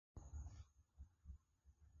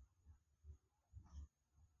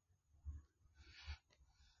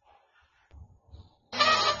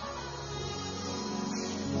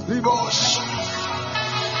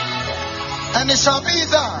And it shall be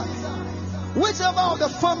that whichever of the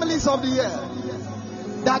families of the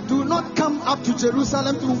earth that do not come up to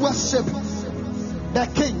Jerusalem to worship the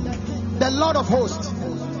King, the Lord of hosts,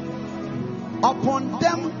 upon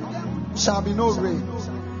them shall be no rain.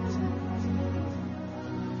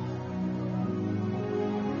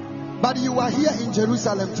 But you are here in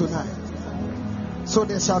Jerusalem tonight, so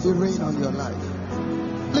there shall be rain on your life.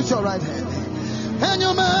 Lift your right hand. And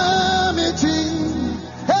your mommy,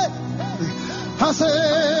 hey, I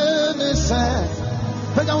said, listen,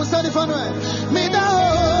 I don't study for me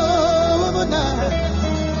down.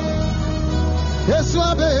 Yes, you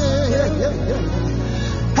are,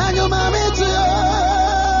 and your mommy,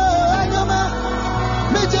 and your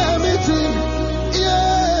mommy,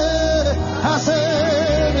 yeah, I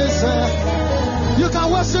said, listen, you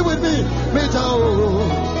can worship with me, me down.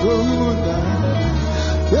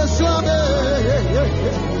 Yes, you are,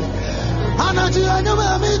 and I do, and your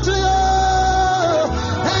mommy,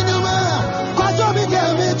 and your mommy, cause you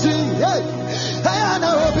became me, hey, I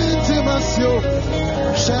know, be to myself,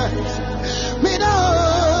 share. Me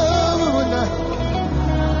down,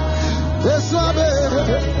 yes,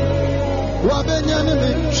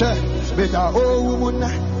 Wabenyanimi, Beta, oh, woman,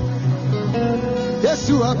 yes,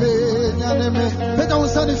 you are Benyanimi, Beta,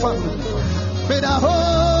 Sunny family, Beta, oh,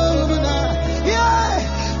 woman,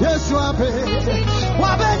 yeah, yes, you are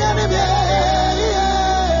Wabenyanimi,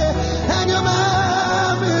 and your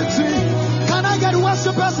mommy, can I get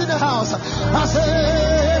worshipers in the house? I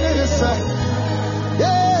say,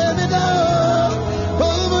 yeah, me down.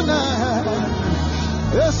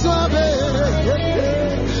 Yes, and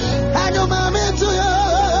your mommy to you,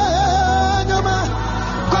 and your man,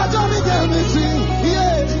 got on me, get me see,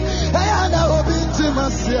 yeah, I know, be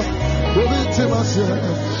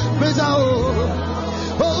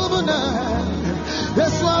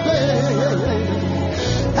yes,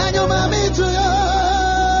 and your mommy to you,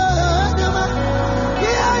 and your man,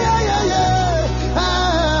 yeah, I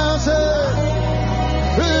say,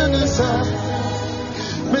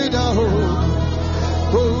 me down.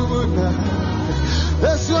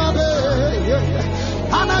 Yes, you are,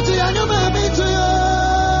 and you may be to you,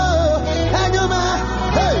 and you may,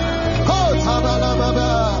 hey, oh,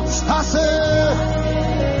 I say,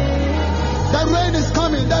 the rain is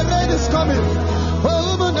coming, the rain is coming.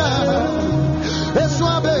 Oh, yes, you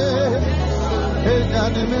are,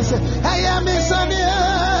 and you may say, hey, I'm in Sunday,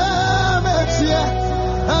 I'm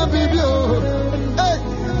hey,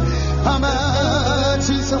 I'm a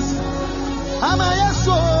Jesus, I'm a yes,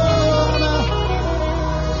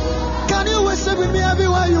 can you worship with me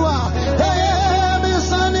everywhere you are? Hey, me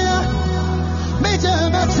Sonia, me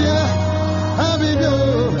Jematia, I be you.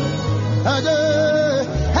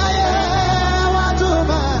 Hey, what to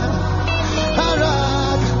man?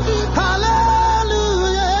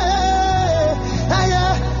 Hallelujah. Hey,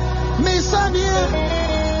 me Sonia,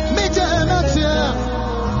 me Jematia,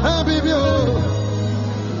 I be you.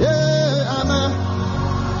 Yeah,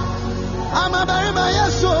 I'm a very my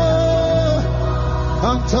yes.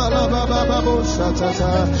 Antala baba babo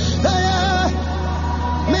satata, hey,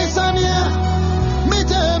 Miss Ania, me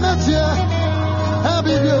Jematia,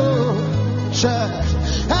 Abibio,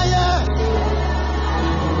 hey,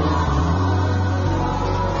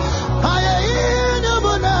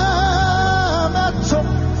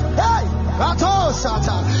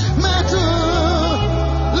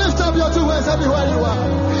 lift up your two hands everywhere you are.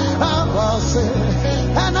 I will say,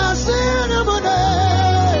 and I see you,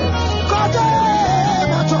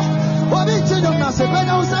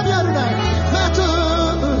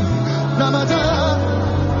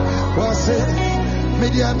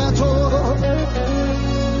 media meto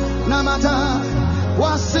namata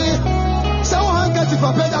wasi so hangati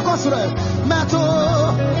for better kosre meto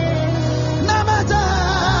namata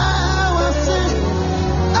wasi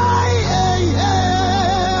ay hey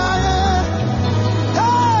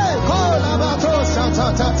kola bato sata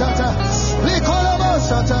likola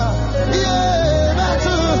sata yeah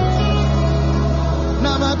meto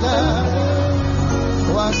namata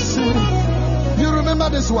wasi. You remember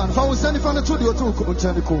this one? From Sani from the studio to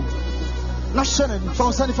Chanico. Not Shannon,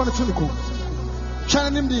 from Sani from the Chanico.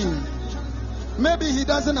 Shannon B. Maybe he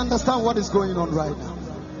doesn't understand what is going on right now.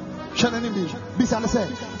 Shannon B. Bisana said,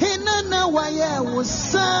 he nana why was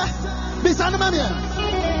sir. Bisana Mamia.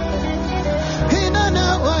 He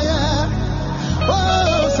nana why.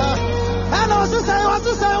 Oh, sir. And I was to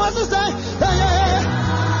say. Yeah.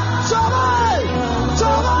 Chomai.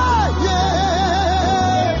 Yeah.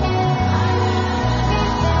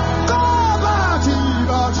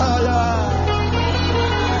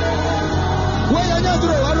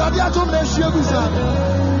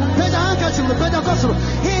 Peja Kosro.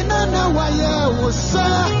 Hinana waya wosa.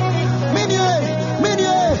 Minie.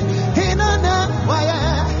 Hinana waya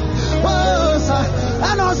wosa.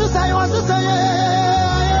 And also say,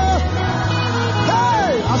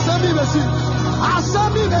 hey, Asami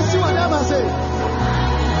Messi, whatever I say.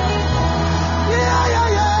 Yeah.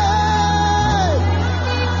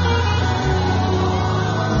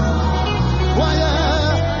 Waya.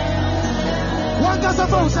 Wangasa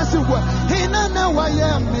from Sasiwa. Hinana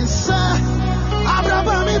waya misa.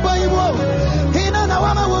 Abraham Ibo. Hinana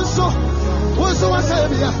wama woso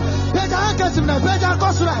wasabia. Peja Ankasim, Peja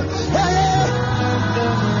Kosra. Hey.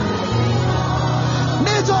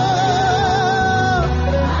 Nito.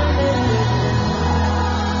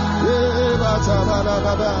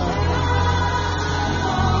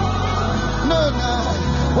 No,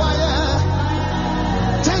 why?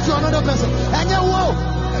 Take to another person. And you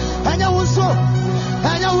will so,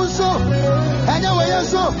 and you will so, and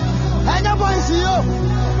your boys you,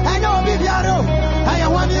 and your big yaro, and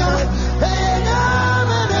your 1 year, and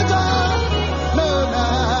no,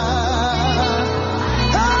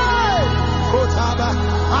 hey, Otaba,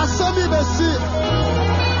 I saw me the sea.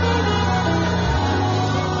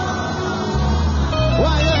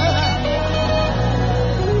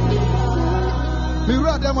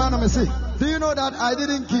 Do you know that I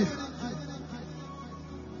didn't give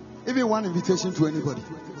even one invitation to anybody?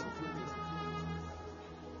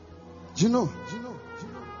 Do you know?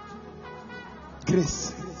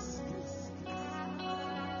 Grace.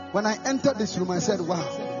 When I entered this room, I said, wow.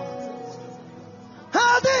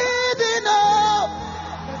 How did you know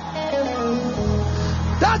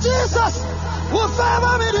that Jesus will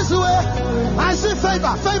favor me this way? I see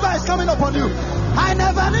favor. Favor is coming upon you. I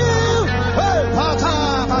never knew. Hey,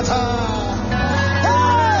 pata.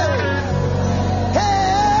 Hey.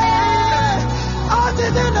 I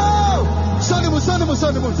didn't know. Sonimu.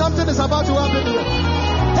 Something is about to happen here.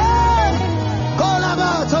 Hey, call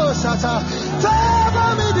about Shata.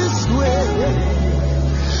 Favor me this way.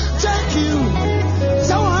 Thank you.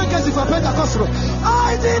 Someone can see for Pentecostal.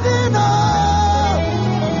 I didn't know.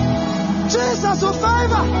 Jesus will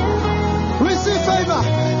favor. Receive favor.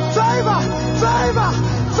 Favor.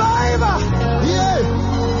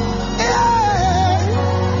 Yeah.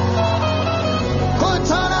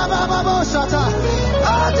 Kontana Baba Shata. I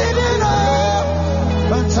didn't know.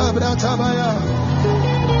 Tabaya.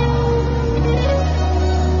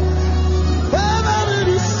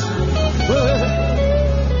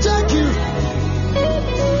 Thank you.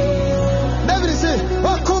 David say,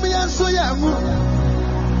 "Oh, come here, so young."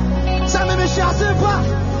 Sammy Shasipa.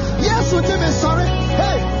 Yes, we tell sorry.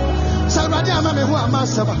 Hey, somebody am me who am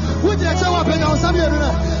master. Would you tell what I was saying?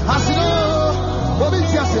 I said, "Oh, what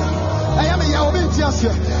is this? I am here. What is this?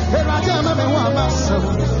 Hey, I am me who am master."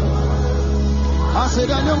 I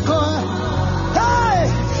said, "I don't go." Hey,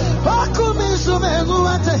 oh, come here, so me who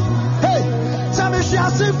want it. Hey, Sammy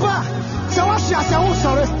Shasipa. So what she say?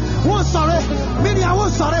 Who's sorry? Media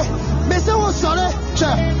who's sorry? Mister who's sorry?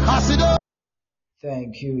 Check. I said, "Oh."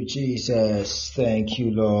 Thank you, Jesus. Thank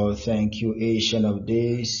you, Lord. Thank you, Ancient of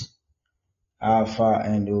Days, Alpha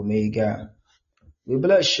and Omega. We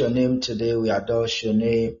bless your name today. We adore your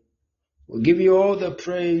name. We give you all the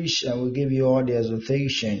praise and we give you all the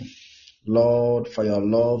exaltation, Lord, for your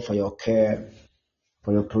love, for your care,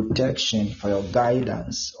 for your protection, for your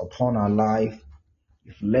guidance upon our life.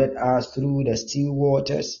 You've led us through the still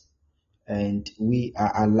waters and we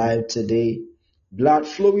are alive today. Blood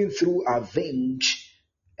flowing through our veins,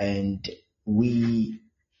 and we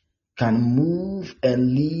can move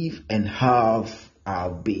and live and have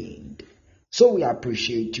our being. So we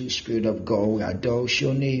appreciate you, Spirit of God. We adore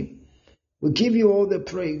your name. We give you all the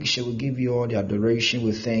praise and we give you all the adoration.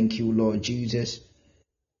 We thank you, Lord Jesus.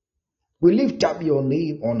 We lift up your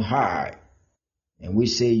name on high and we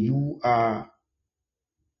say you are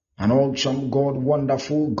an awesome God,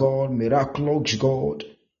 wonderful God, miraculous God,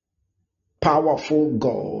 powerful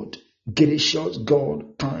God, gracious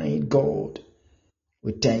God, kind God.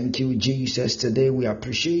 We thank you, Jesus. Today we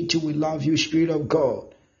appreciate you. We love you, Spirit of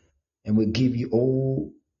God. And we give you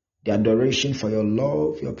all the adoration for your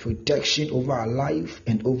love, your protection over our life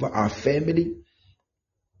and over our family.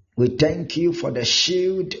 We thank you for the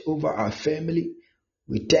shield over our family.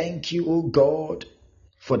 We thank you, oh God,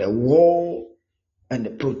 for the wall and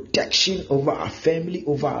the protection over our family,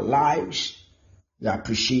 over our lives. We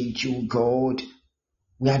appreciate you, God.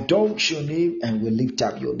 We adore your name and we lift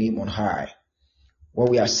up your name on high. What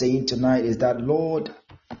we are saying tonight is that, Lord,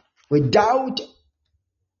 without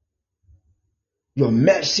your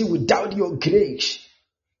mercy, without your grace,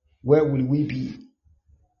 where will we be?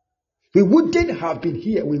 We wouldn't have been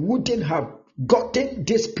here. We wouldn't have gotten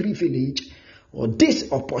this privilege for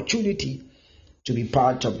this opportunity to be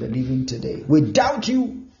part of the living today. Without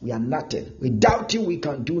you, we are nothing. Without you, we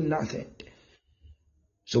can do nothing.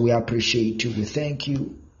 So we appreciate you, we thank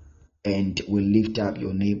you, and we lift up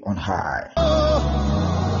your name on high.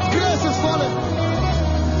 Grace is falling.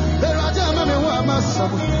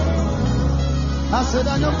 I said,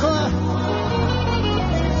 I know.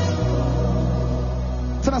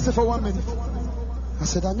 Can I say for 1 minute? I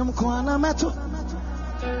said, I know.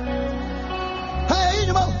 Hey,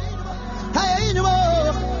 you know.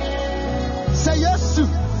 Say yes to.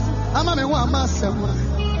 I'm a man myself.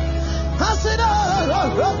 I said,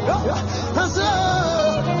 I said,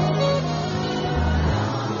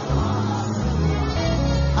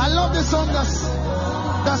 I love this song that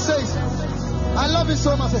says, I love it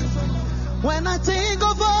so much. When I think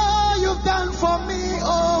of all you've done for me,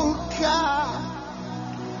 oh God,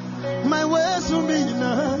 my words will be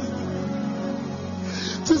enough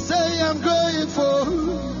to say I'm grateful.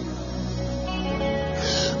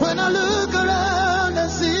 When I look around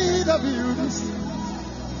and see the beauties,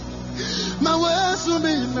 my words will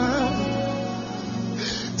be enough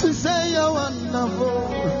to say you're wonderful.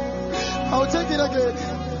 I'll take it again.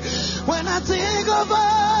 When I think of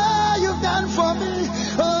all you've done for me,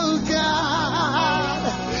 oh God,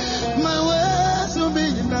 my words will be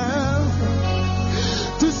enough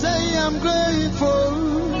to say I'm grateful.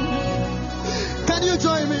 Can you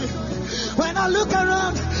join me? When I look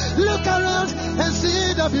around and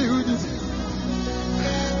see the beauty,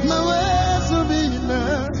 my words will be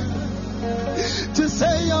enough to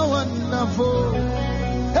say you're wonderful.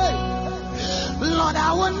 Hey, Lord,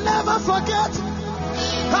 I will never forget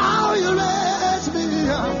how you raised me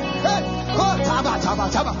up. Hey, oh,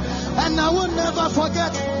 taba. And I will never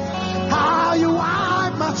forget how you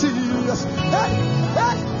wiped my tears. Hey.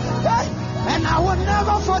 And I will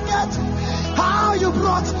never forget how you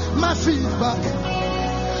brought my feet back.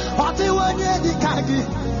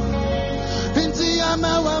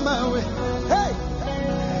 Hey,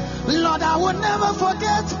 Lord, I will never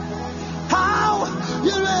forget how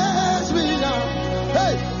you raised me up.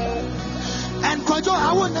 Hey, and Kojo,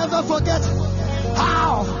 I will never forget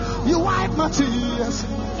how you wiped my tears.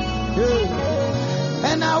 Hey.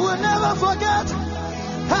 And I will never forget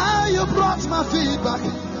how you brought my feet back.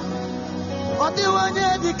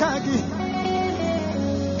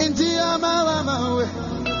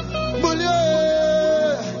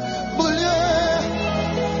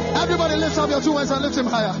 Everybody lift up your two hands and lift him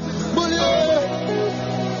higher.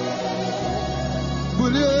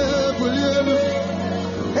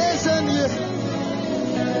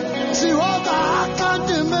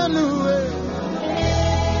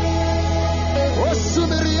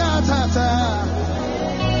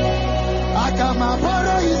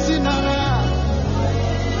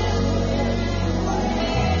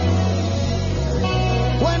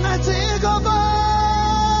 When I think of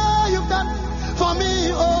all you've done for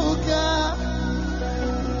me, oh God,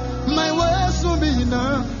 my words will be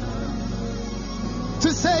enough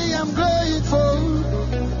to say I'm grateful.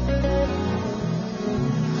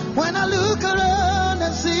 When I look around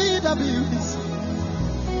and see the beauties,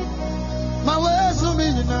 my words will be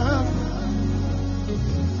enough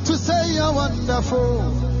to say you're wonderful.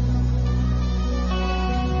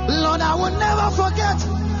 Lord, I will never forget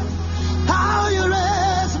how you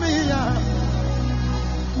raised me up.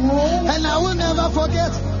 And I will never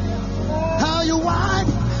forget how you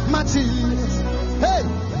wiped my tears. Hey,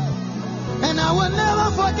 and I will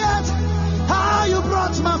never forget how you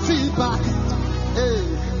brought my feet back. Hey,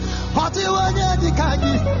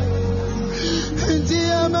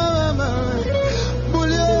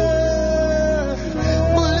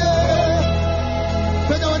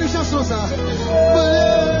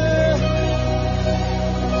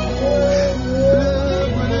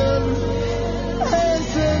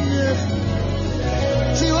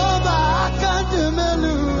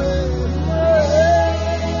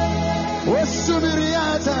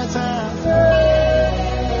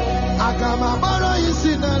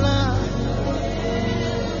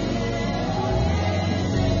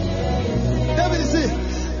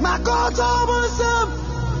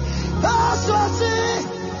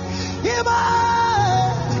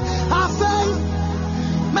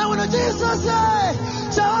 Jesus,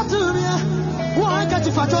 shout to me. Why can't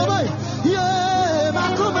you fight over? Yeah,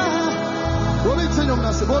 Makuma. What did you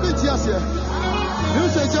say? What did you say? You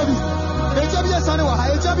say, Jabi.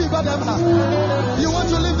 You want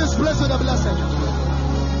to leave this place with a blessing.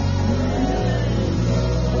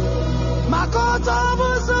 Makota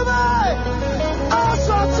Musume,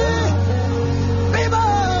 Aswati, Biba,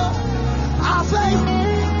 Afei,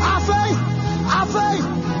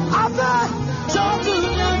 shout to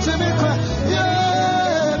me, yeah.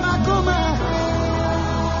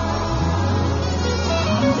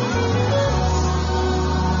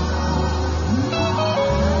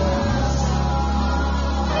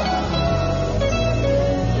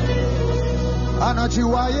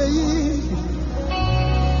 Anachiwaye,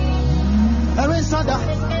 Erin Sada,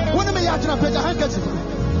 one of me out in a pet handkerchief.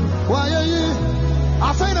 Why,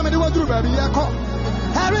 I find them in the wardrobe, baby.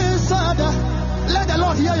 Erin Sada, let the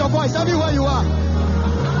Lord hear your voice everywhere you are.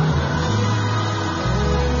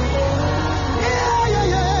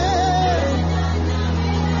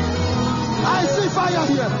 I see fire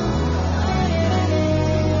here.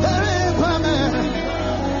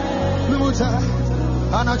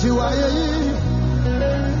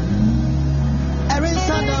 Erin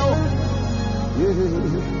Sandal.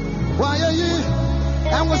 Why are you?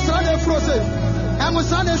 And we're Sunday frozen. And we're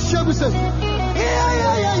Sunday shabuses.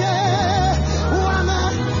 Yeah.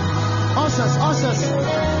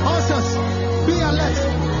 Answers. Be alert.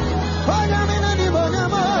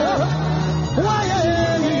 Why are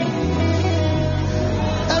you?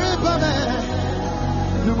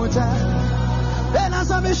 Then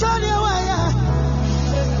as I'm showing you why,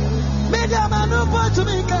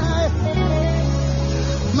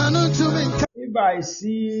 if I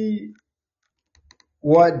see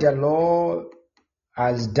what the Lord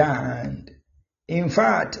has done, in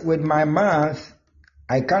fact, with my mouth,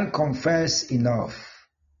 I can't confess enough.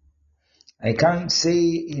 I can't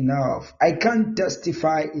say enough. I can't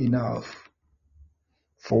testify enough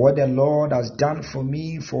for what the Lord has done for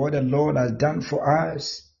me, for what the Lord has done for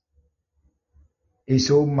us. It's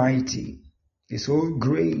so mighty. It's so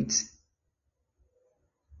great.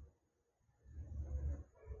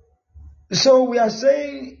 So we are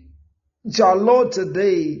saying to our Lord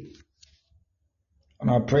today on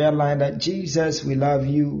our prayer line that Jesus, we love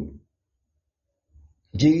you.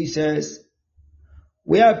 Jesus,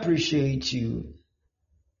 we appreciate you.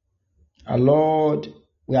 Our Lord,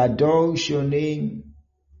 we adore your name.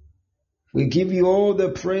 We give you all the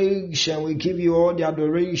praise and we give you all the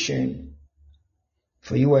adoration.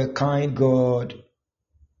 For you are a kind God.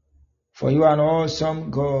 For you are an awesome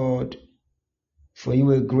God. For you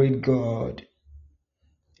are a great God.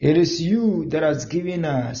 It is you that has given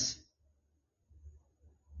us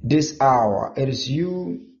this hour. It is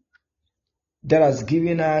you that has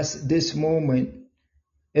given us this moment.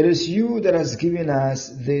 It is you that has given us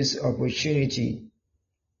this opportunity.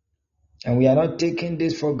 And we are not taking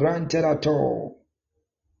this for granted at all.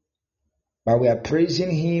 But we are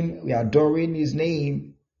praising Him, we are adoring His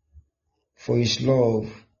name for His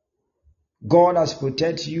love. God has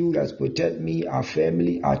protected you, has protected me, our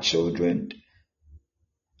family, our children,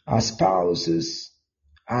 our spouses,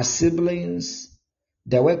 our siblings,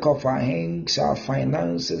 the work of our hands, our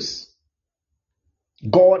finances.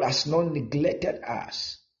 God has not neglected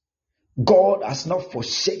us. God has not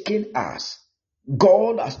forsaken us.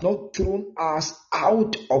 God has not thrown us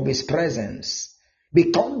out of His presence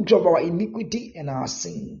because of our iniquity and our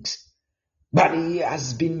sins. But He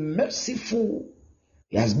has been merciful.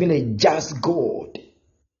 He has been a just God,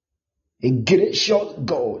 a gracious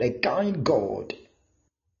God, a kind God,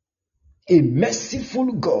 a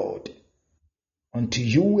merciful God unto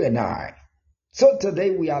you and I. So today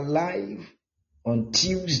we are live on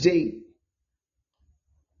Tuesday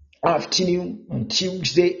afternoon, on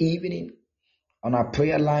Tuesday evening, on our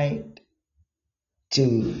prayer line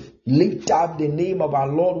to lift up the name of our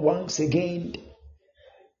Lord once again,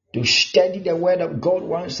 to study the word of God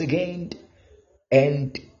once again,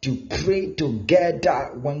 and to pray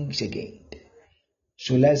together once again.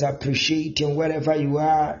 So let's appreciate Him wherever you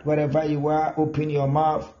are, open your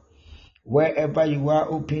mouth. Wherever you are,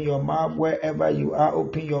 open your mouth. Wherever you are,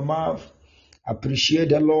 open your mouth. Appreciate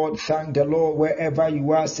the Lord. Thank the Lord. Wherever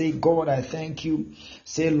you are, say, God, I thank you.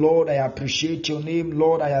 Say, Lord, I appreciate your name.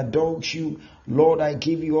 Lord, I adore you. Lord, I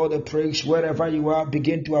give you all the praise. Wherever you are,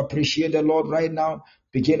 begin to appreciate the Lord right now.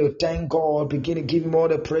 Begin to thank God. Begin to give Him all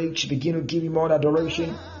the praise. Begin to give Him all the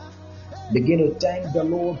adoration. Begin to thank the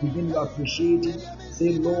Lord. Begin to appreciate Him. Say,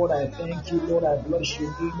 Lord, I thank you. Lord, I bless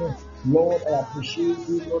your name. Lord, I appreciate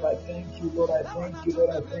you. Lord, I thank you. Lord, I thank you. Lord,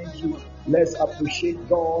 I thank you. Let's appreciate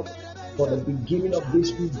God for the beginning of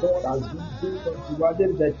this week. God has been good unto us. This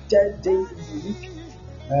is the 10th day in the week.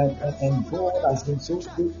 And God has been so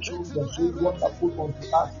gracious and so wonderful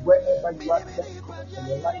unto us. Wherever you are, thank God for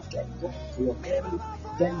your life. Thank God for your family.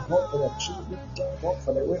 Thank God for your children. Thank God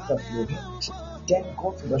for the work of your hands. Thank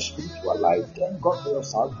God for your spiritual life. Thank God for your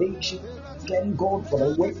salvation. Thank God for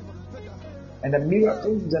the work and the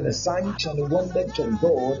miracles and the signs and the wonders of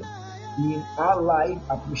God in our life.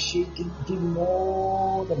 Appreciating, giving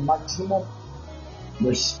all the maximum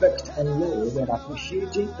respect and love and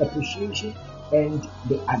appreciation and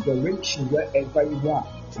the adoration wherever you are.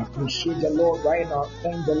 Appreciate the Lord right now.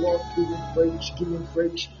 Thank the Lord. Give Him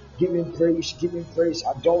praise. Give him praise,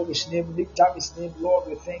 adore his name, lift up his name. Lord,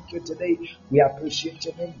 we thank you today. We appreciate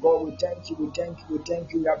your name, God. We thank you,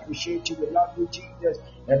 we appreciate you, we love you, Jesus.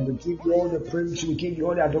 And we give you all the praise, we give you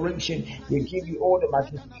all the adoration, we give you all the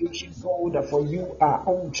magnification, God, for you are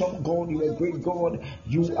awesome God, you are a great God,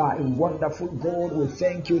 you are a wonderful God. We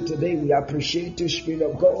thank you today, we appreciate you, Spirit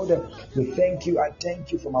of God. We thank you, I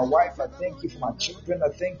thank you for my wife, I thank you for my children, I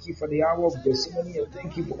thank you for the hour of Gethsemane, I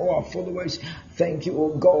thank you for all our followers, thank you,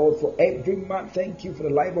 oh God, for every man, thank you for the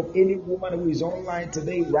life of any woman who is online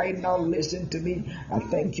today, right now, listen to me. I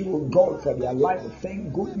thank you, oh God, for their life.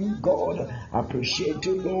 Thank you, God. I appreciate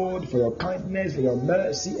you, Lord, for your kindness, for your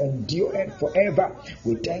mercy, endure it forever.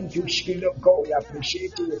 We thank you, Spirit of God. We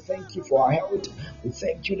appreciate you. We thank you for our health. We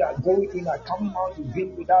thank you that going in and coming out, you've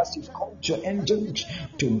been with us. You've called your angels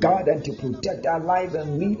to guard and to protect our lives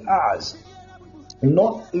and lead us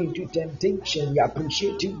not into temptation. We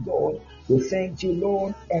appreciate you, God. We thank you,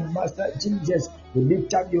 Lord and Master Jesus. We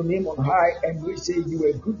lift up your name on high and we say you are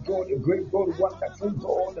a good God, a great God, wonderful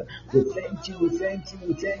God. We thank you, we thank you,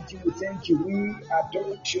 we thank you, we thank you. We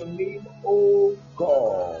adore your name, oh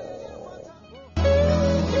God.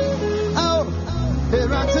 Oh, hey,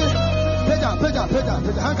 Ranty. Pega.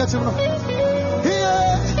 Handkerchief, no.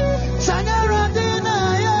 Yeah, Shanya Radina,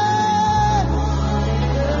 yeah.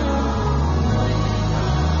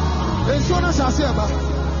 It's one of Shasiaba.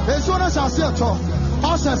 It's one of Shasiato.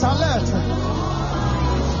 Horses are left.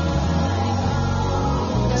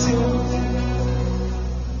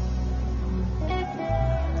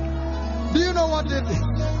 Do you know what did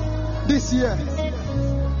this year?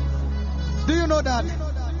 Do you know that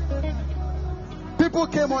people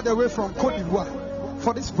came all the way from Côte d'Ivoire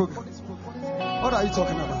for this program? What are you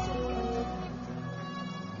talking about?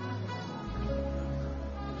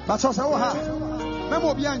 That's what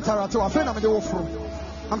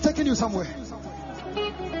I'm taking you somewhere.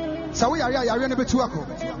 So we are going to be too echo.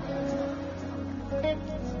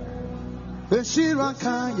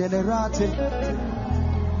 Shiranka Yenerate.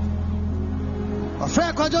 A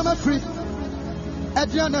friend Kwajama free.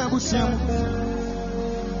 Adriana Busiam.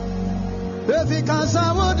 If can't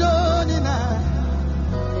Sawadonina.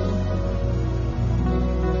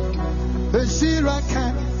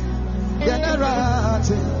 Shiranka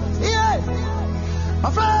Yenerate. Yeah.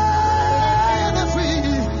 A friend free.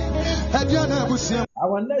 Adriana Busiam.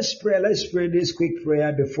 Let's pray this quick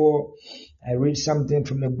prayer before I read something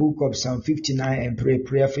from the book of Psalm 59 and pray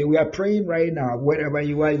prayerfully. We are praying right now. Wherever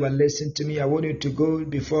you are listening to me. I want you to go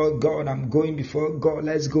before God. I'm going before God.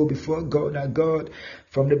 Let's go before God. Our God,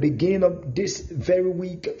 from the beginning of this very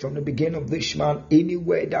week, from the beginning of this month,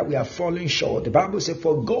 anywhere that we are falling short, the Bible says,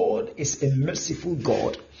 for God is a merciful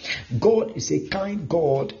God. God is a kind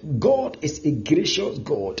God. God is a gracious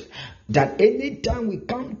God. That anytime we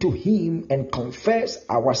come to Him and confess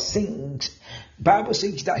our sins, Bible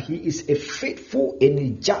says that He is a faithful and a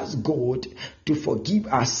just God to forgive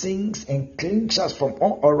our sins and cleanse us from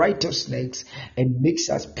all unrighteousness and makes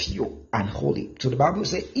us pure and holy. So the Bible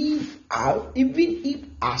says, even if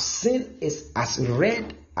our sin is as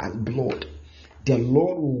red as blood, the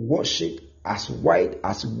Lord will wash it as white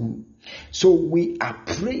as wool. So we are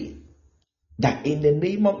praying that in the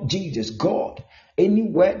name of Jesus, God,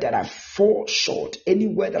 anywhere that I fall short,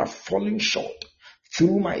 anywhere that I've fallen short,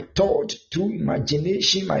 through my thought, through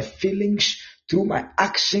imagination, my feelings, through my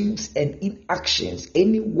actions and inactions,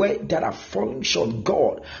 anywhere that I've fallen short,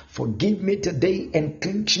 God, forgive me today and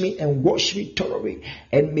cleanse me and wash me thoroughly.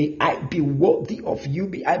 And may I be worthy of you.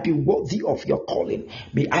 May I be worthy of your calling.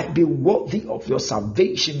 May I be worthy of your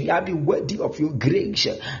salvation. May I be worthy of your grace.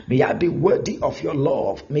 May I be worthy of your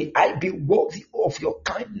love. May I be worthy of your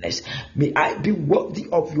kindness. May I be worthy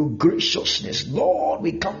of your graciousness. Lord,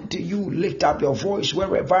 we come to you. Lift up your voice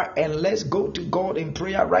wherever and let's go to God in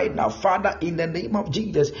prayer right now. Father, in the name of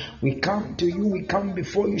Jesus, we come to you. We come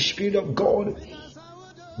before you, Spirit of God.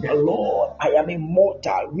 The Lord, I am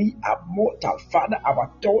immortal. We are mortal. Father,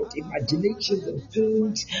 our thoughts, imaginations, and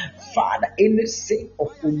feelings. Father, in the sin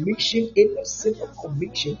of omission, in the sin of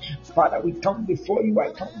conviction. Father, we come before you.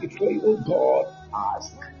 I come before you, oh God,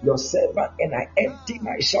 as your servant, and I empty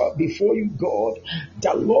myself before you, God.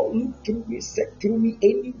 The Lord, look through me, set through me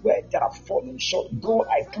anywhere that I've fallen short. God,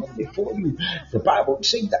 I come before you. The Bible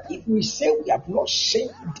says that if we say we have not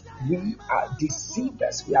sinned, we are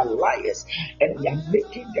deceivers, we are liars, and we are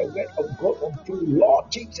making the word of God untrue.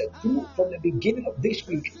 Lord Jesus, through from the beginning of this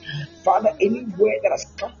week, Father, anywhere that has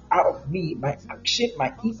come out of me, my action,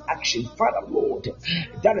 my inaction, Father, Lord,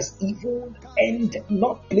 that is evil and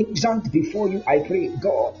not pleasant before you, I pray,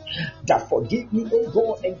 God, that forgive me, oh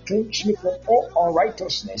God, and cleanse me from all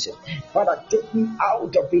unrighteousness. Father, take me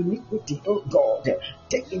out of iniquity, oh God.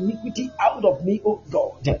 take iniquity out of me, O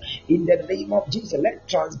God. In the name of Jesus, let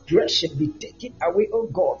transgression be taken away, O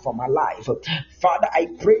God, from my life. Father, I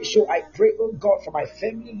pray, O God, for my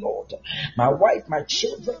family, Lord, my wife, my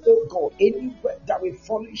children, O God, anywhere that we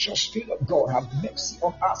fall in your Spirit of God, have mercy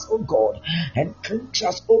on us, O God, and cleanse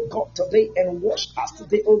us, O God, today, and wash us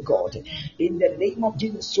today, O God, in the name of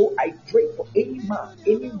Jesus. So I pray for any man,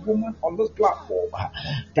 any woman on this platform,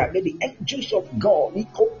 that may the angels of God,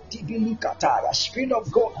 Spirit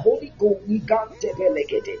of God, Holy Ghost,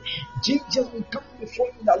 Jesus, we come before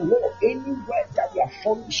you, the Lord, anywhere that we are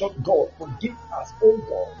falling short, God, forgive us, O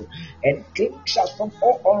God, and cleanse us from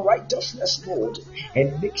all unrighteousness, Lord,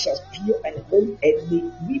 and makes us pure and holy, and may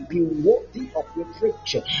we be worthy of your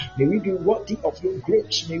preaching, may we be worthy of your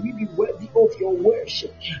grace, may we be worthy of your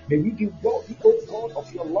worship, may we be worthy, O God,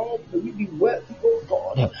 of your love, may we be worthy, O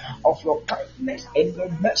God, of your kindness and your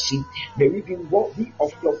mercy, may we be worthy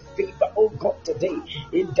of your favor, O God, today,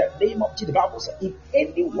 in the name of Jesus. The Bible says, if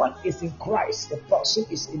anyone is in Christ, the person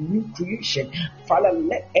is a new creation. Father,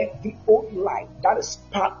 let every old life that is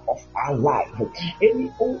part of our life,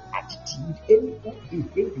 any old attitude, any old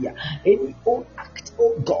behavior, any old act,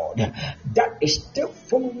 oh God, that is still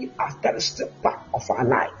following us, that is still part of our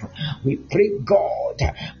life, we pray, God,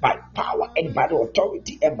 by power and by the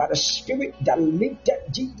authority and by the Spirit that lifted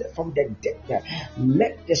Jesus from the dead,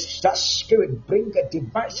 let that Spirit bring a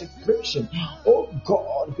divine separation, oh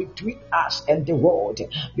God, between us and the world,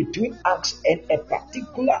 between us and a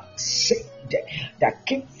particular sin that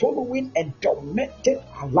keep following and tormenting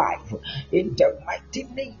our life. In the mighty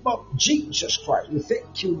name of Jesus Christ, we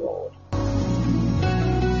thank you, Lord.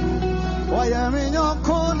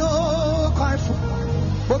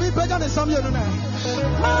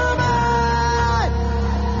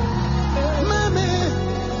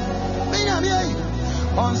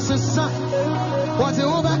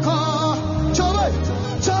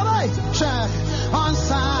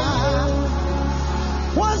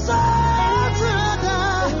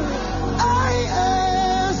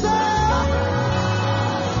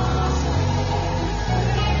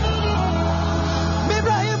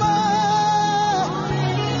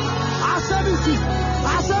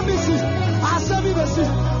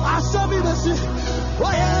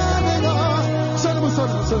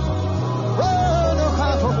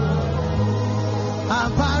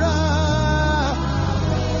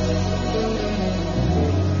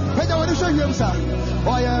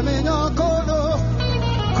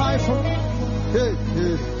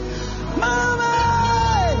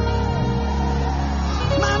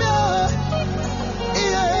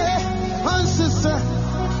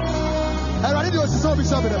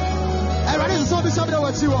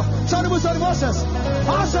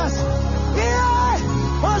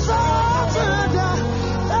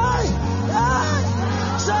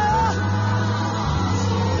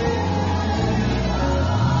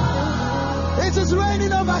 It is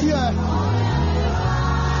raining over here.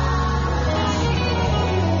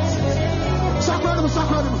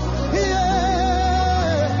 Sacrament.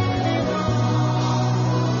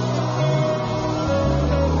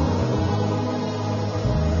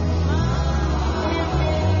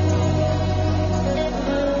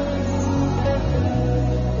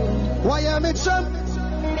 Why am I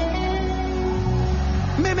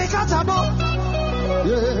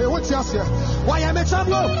yeah, what's your here? Why am I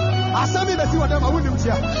trouble? I saw me see what I'm winning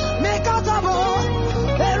here. Make out a boy.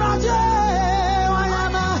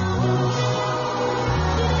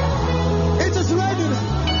 It is raining.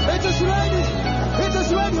 It is raining. It is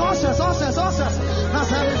raining. Horses. That's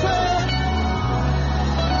how we say.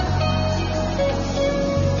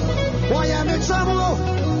 Why am I trouble?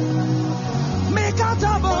 Make out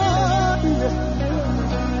a boy.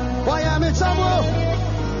 Why am I trouble?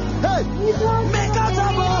 Hey, make out a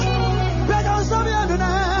boy. Better stop you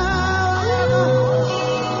now.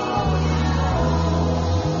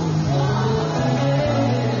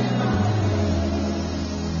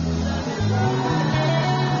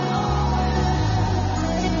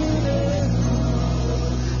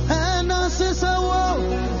 And I say,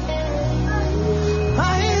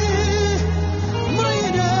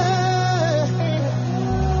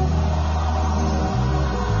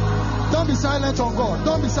 don't be silent on God.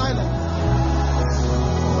 Don't be silent.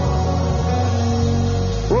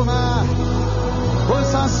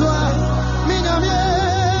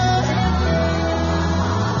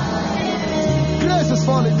 Grace is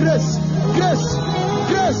falling. Grace.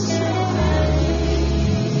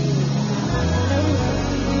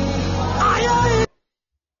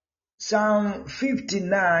 Psalm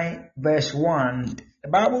 59 verse 1, the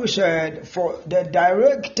Bible said, for the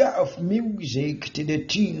director of music to the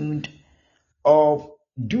tune of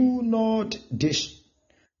Do Not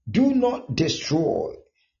do not destroy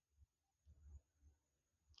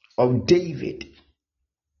of David.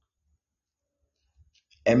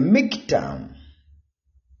 And Michtam,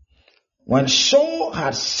 when Saul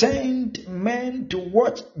had sent men to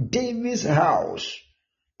watch David's house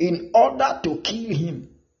in order to kill him,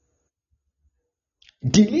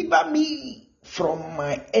 deliver me from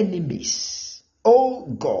my enemies, O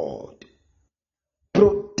God.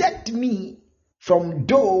 Protect me from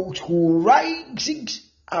those who rise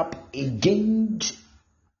up against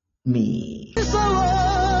me.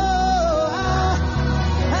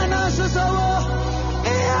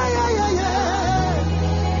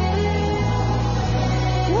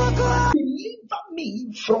 Deliver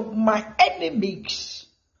me from my enemies,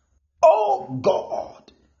 O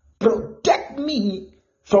God. Protect me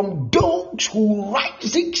from those who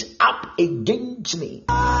rise up against me.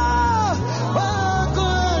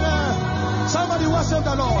 Somebody worship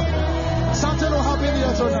the Lord. Something will happen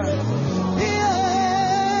here tonight.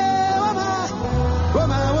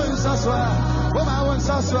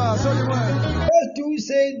 Verse 2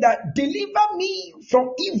 says that deliver me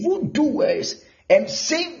from evildoers and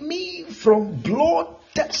save me from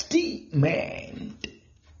bloodthirsty men.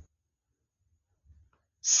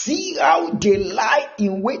 See how they lie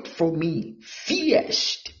in wait for me.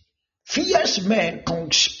 Fierce men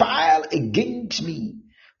conspire against me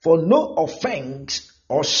for no offense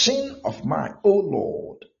or sin of mine, O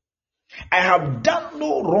Lord. I have done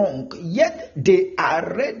no wrong, yet they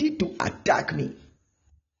are ready to attack me.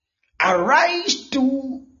 Arise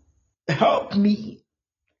to help me.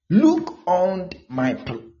 Look on my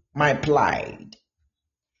plight.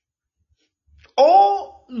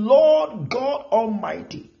 O Lord God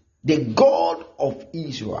Almighty, the God of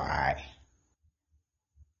Israel,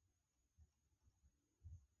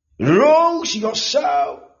 rouse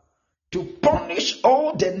yourself to punish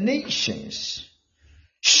all the nations.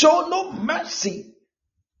 Show no mercy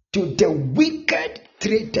to the wicked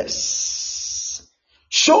traitors.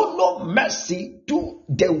 Show no mercy to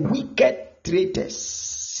the wicked traitors.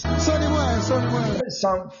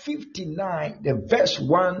 Psalm 59, the verse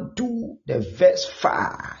 1 to the verse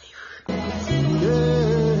 5.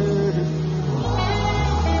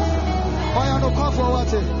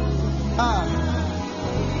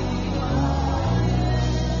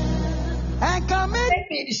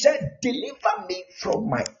 David said, deliver me from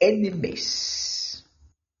my enemies.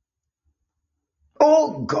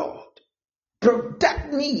 Oh God,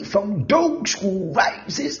 protect me from those who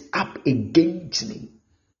rises up against me.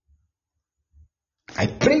 I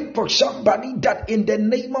pray for somebody that in the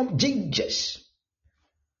name of Jesus,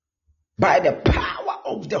 by the power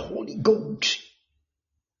of the Holy Ghost,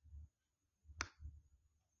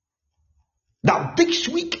 that this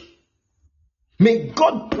week, may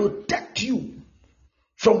God protect you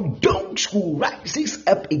from those who rises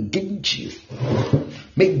up against you.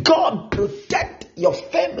 May God protect your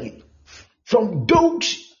family from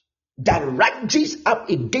those that rises up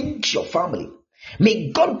against your family.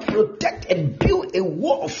 May God protect and build a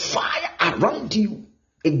wall of fire around you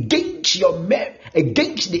against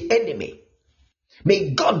against the enemy.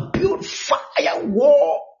 May God build fire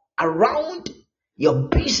wall around your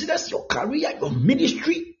business, your career, your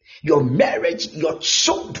ministry, your marriage, your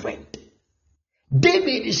children.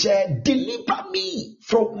 David said, deliver me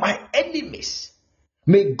from my enemies.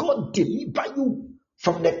 May God deliver you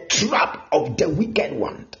from the trap of the wicked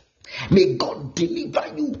one. May God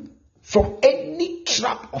deliver you from any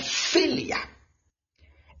trap of failure,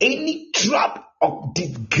 any trap of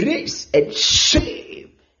disgrace and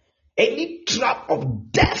shame, any trap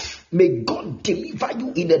of death. May God deliver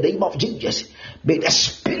you in the name of Jesus. May the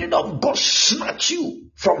Spirit of God snatch you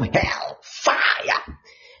from hell, fire.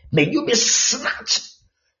 May you be snatched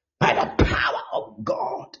by the power of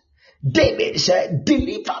God. David said,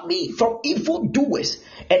 deliver me from evildoers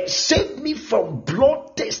and save me from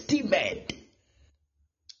bloodthirsty men.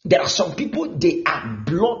 There are some people, they are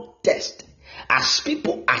bloodthirsty. As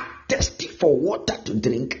people are thirsty for water to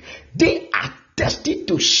drink, they are thirsty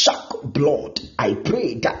to suck blood. I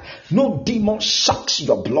pray that no demon sucks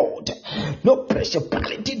your blood. No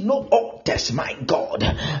principality, no altars, my God,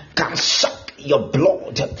 can suck your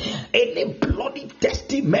blood. Any bloody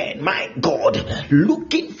thirsty man, my God,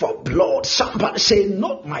 looking for blood. Somebody say,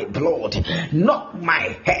 not my blood, not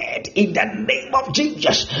my head. In the name of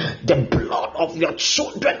Jesus, the blood of your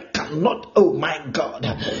children cannot, oh my God,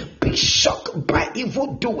 be shocked by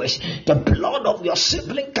evildoers. The blood of your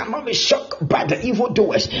sibling cannot be shocked by the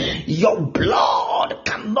evildoers. Your blood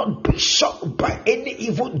cannot be shocked by any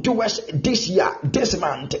evildoers this year, this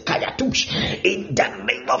month. In the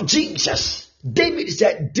name of Jesus. David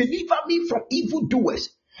said, deliver me from evildoers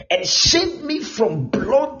and saved me from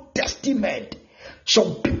blood-thirsty men.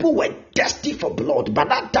 Some people were thirsty for blood, but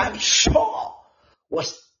that time Saul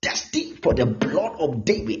was thirsty for the blood of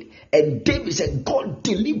David. And David said, God,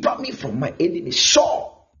 deliver me from my enemy.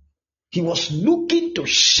 Saul, he was looking to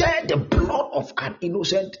shed the blood of an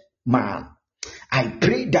innocent man. I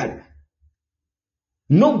pray that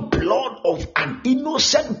no blood of an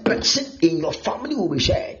innocent person in your family will be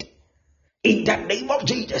shed. In the name of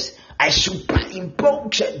Jesus, I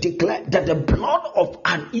superimpose and declare that the blood of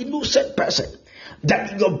an innocent person,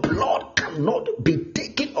 that your blood cannot be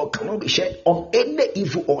taken or cannot be shed on any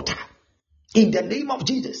evil altar. In the name of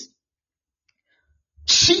Jesus.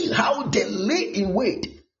 See how they lay in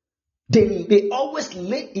wait. They always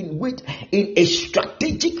lay in wait in a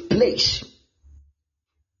strategic place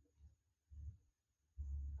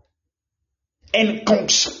and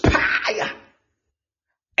conspire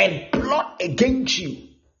and plot against you.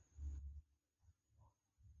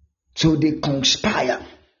 So they conspire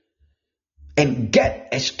and get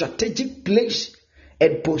a strategic place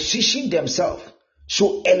and position themselves.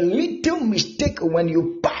 So a little mistake when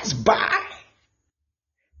you pass by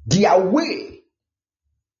their way,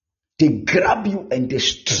 they grab you and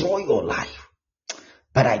destroy your life.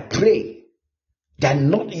 But I pray that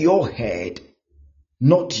not your head,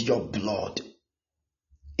 not your blood,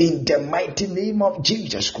 in the mighty name of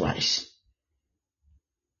Jesus Christ.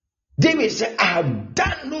 David said, I have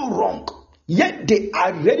done no wrong, yet they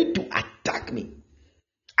are ready to attack me.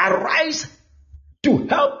 Arise to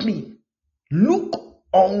help me. Look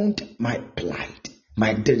on my plight,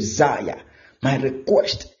 my desire, my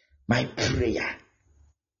request, my prayer.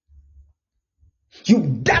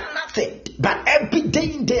 You've done nothing, but every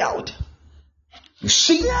day in, day out, you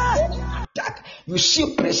see attack, you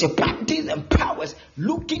see principalities and powers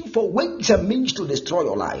looking for ways and means to destroy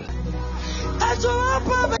your life.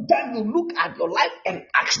 Then you look at your life and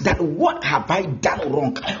ask that, what have I done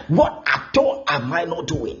wrong? What at all am I not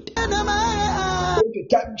doing? To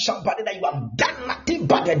tell somebody that you have done nothing,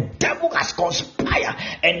 but the devil has conspired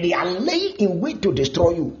and they are laying in wait to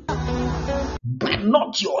destroy you. But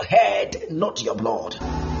not your head, not your blood,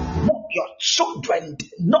 not your children,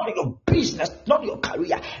 not your business, not your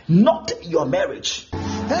career, not your marriage.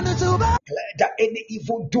 That any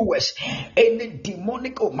evil doers, any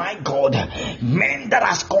demonic, oh my God, men that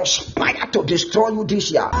has conspired to destroy you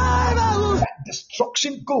this year, that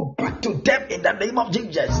destruction go back to them in the name of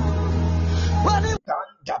Jesus.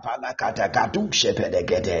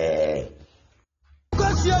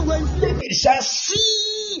 David says,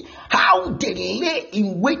 see how they lay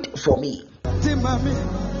in wait for me.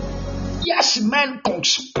 Yes, men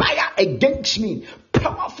conspire against me.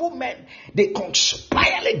 Powerful men, they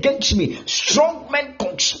conspire against me. Strong men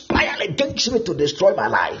conspire against me to destroy my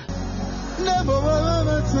life.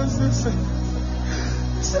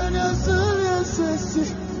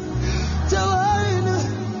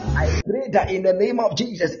 I pray that in the name of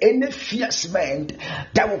Jesus, any fierce man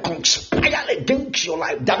that will conspire against your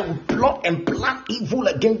life, that will plot and plan evil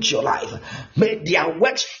against your life, may their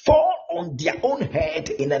works fall on their own head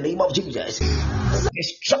in the name of Jesus.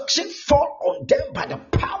 Destruction fall on them by the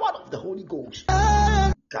power of the Holy Ghost.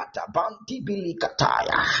 Katabanti bili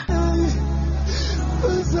kataya.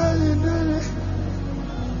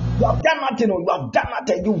 You have done nothing, you have done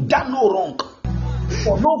nothing, you've done no wrong.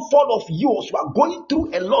 For no fault of yours, you are going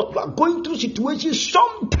through a lot, you are going through situations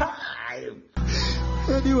sometime.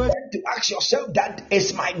 You have to ask yourself, that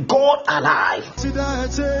is my God alive? You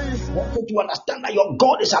want to understand that your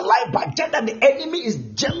God is alive, but just that the enemy is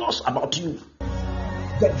jealous about you.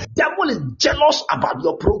 The devil is jealous about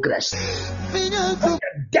your progress. When the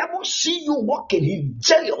devil see you walking, he's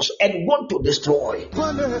jealous and want to destroy.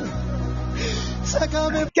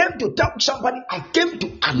 I came to tell somebody, I came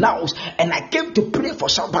to announce, and I came to pray for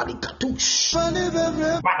somebody. Katoosh.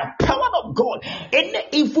 By the power of God, any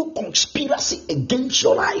evil conspiracy against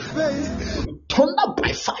your life, thunder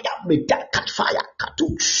by fire, may that catch fire.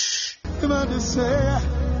 Katoosh.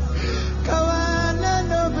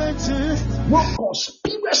 No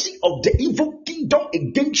conspiracy of the evil kingdom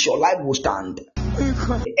against your life will stand.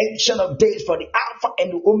 The Ancient of Days, for the Alpha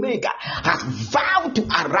and the Omega, has vowed to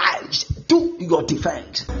arise to your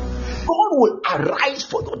defense. God will arise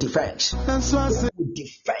for your defense. God will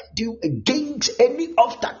defend you against any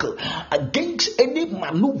obstacle, against any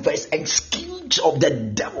maneuvers and schemes of the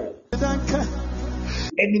devil.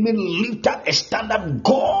 Enemy lift up a standard,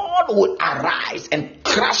 God will arise and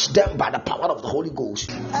crush them by the power of the Holy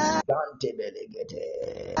Ghost.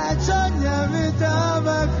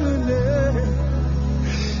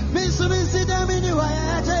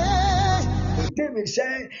 David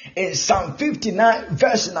said in Psalm 59,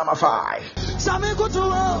 verse number 5, he said,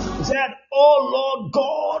 "Oh Lord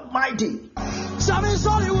God mighty,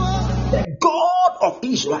 the God of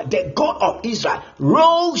Israel,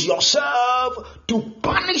 rouse yourself to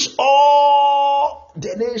punish all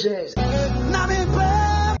the nations.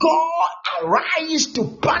 God, arise to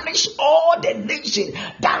punish all the nations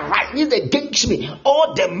that rises against me,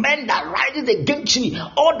 all the men that rises against me,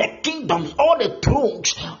 all the kingdoms, all the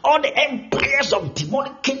thrones, all the empires of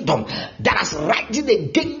demonic kingdom that has rising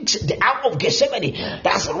against the hour of Gethsemane,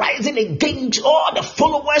 that is rising against all the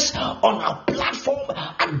followers on our platform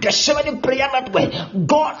at Gethsemane Prayer Network.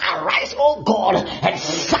 God, arise, oh God, and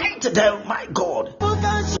fight them, my God."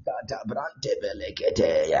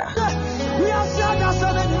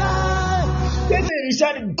 David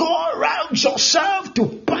said, "God, rouse yourself to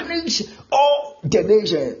punish all the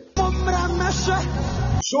nations.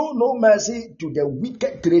 Show no mercy to the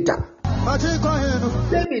wicked traitor."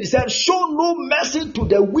 David said, "Show no mercy to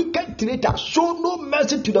the wicked traitor. Show no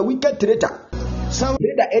mercy to the wicked traitor."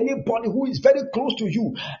 Pray that anybody who is very close to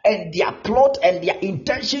you and their plot and their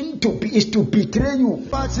intention is to betray you,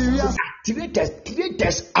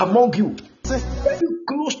 traitors among you, very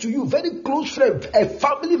close to you, very close friend, a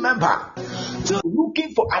family member,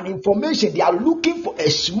 looking for an information. They are looking for a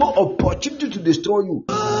small opportunity to destroy you.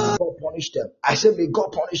 God punish them. I say, may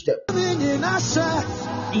God punish them. In the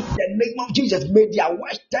name of Jesus, may their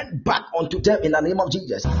words turn back onto them in the name of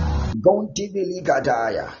Jesus. Don't TV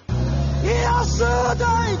Gadaya.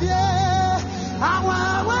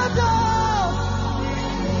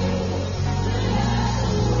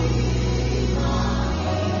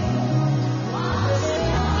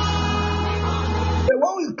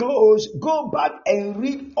 When we close, go back and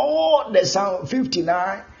read all the Psalm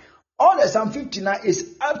 59. All the Psalm 59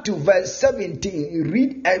 is up to verse 17.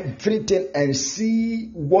 Read everything and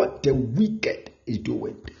see what the wicked is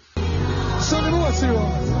doing.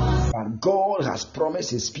 And God has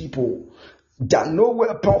promised his people that no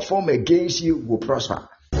weapon formed against you will prosper.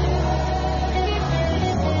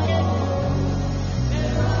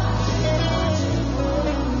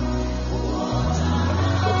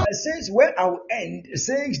 It says, where I will end, it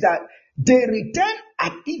says that they return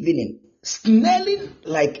at evening, snarling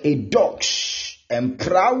like a dog, and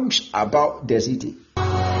prowls about the city.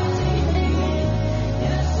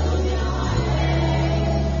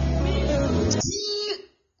 See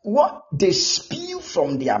what they spew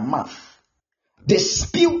from their mouth. They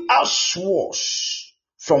spew out swords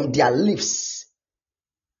from their lips.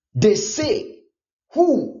 They say,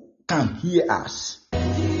 "Who can hear us?"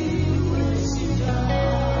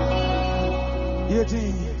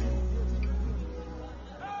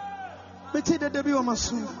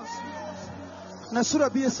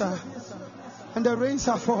 And the rains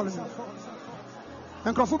are falling.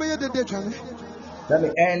 Let me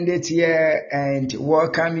end it here and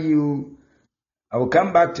welcome you. I will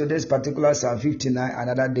come back to this particular Psalm 59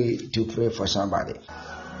 another day to pray for somebody.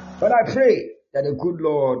 But I pray that the good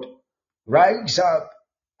Lord rise up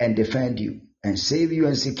and defend you and save you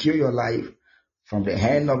and secure your life from the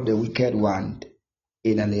hand of the wicked one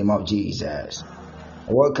in the name of Jesus.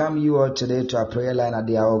 I welcome you all today to our prayer line at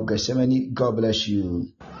the hour of Gethsemane. God bless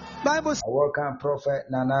you. I welcome Prophet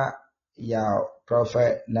Nana Yao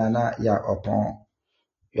Opon.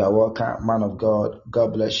 You are welcome, man of God.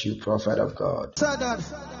 God bless you, prophet of God.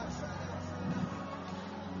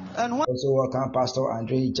 And also welcome, Pastor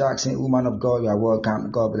Andre Jackson, woman of God. You are welcome.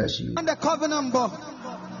 God bless you. And the covenant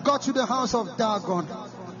got to the house of Dagon.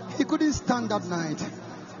 He couldn't stand that night.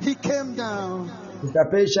 He came down. Mr.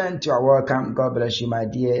 Patient, you are welcome. God bless you, my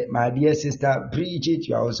dear sister Bridget.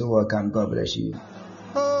 You are also welcome. God bless you.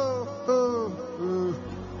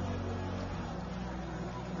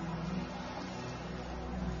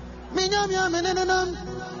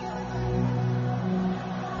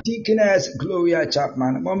 Deaconess Gloria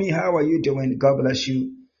Chapman. Mommy, how are you doing? God bless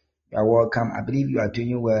you. You are welcome. I believe you are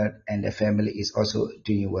doing well and the family is also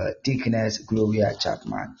doing well. Deaconess Gloria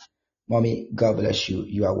Chapman. Mommy, God bless you.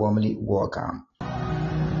 You are warmly welcome.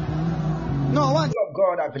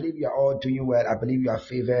 God, I believe you are all doing well. I believe you are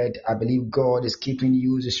favored. I believe God is keeping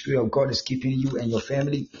you. The Spirit of God is keeping you and your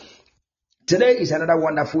family. Today is another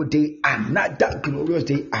wonderful day, another glorious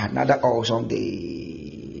day, another awesome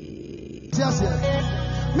day.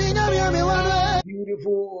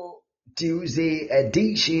 Beautiful Tuesday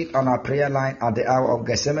edition on our prayer line at the hour of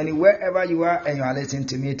Gethsemane. Wherever you are and you are listening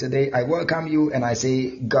to me today, I welcome you and I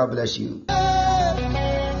say, God bless you.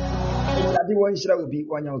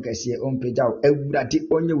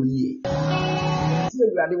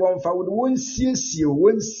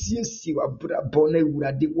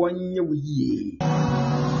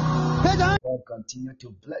 God continue to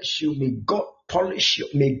bless you. May God polish you.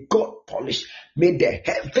 May God polish. May the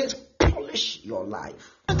heavens polish your life.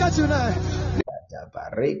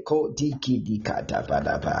 Bareko diki dikata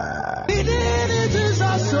badaba.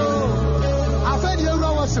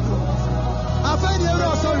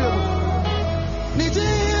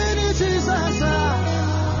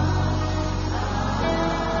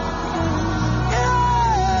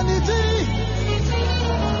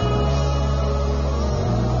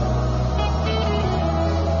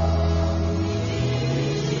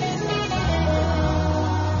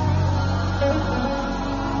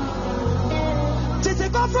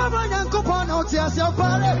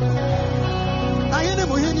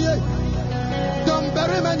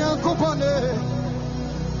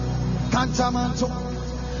 Cantamanto,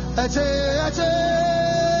 eche,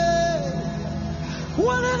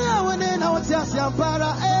 one now para,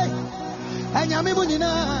 Nyame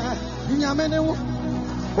munina, Nyamene,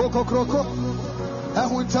 Oko Kroko,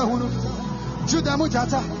 Ahunta, Juda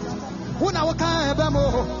Mujata, Una Waka Bamo,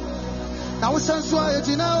 now Sansua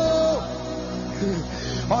Etinao,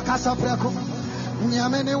 Okasa Prako,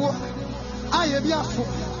 Nyamene, Ayabiafu,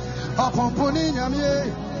 upon Pony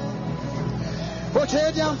Nyame.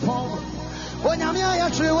 Ochedian pon, Onyamia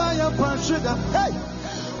Yatriwa Yapan Sugar, hey,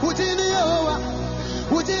 Udini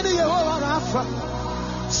Yehowa Rafa,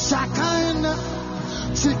 Sakana,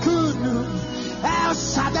 Chikunu, El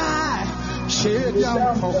Sadai,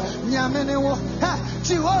 Shedian pon, Nyamenewo,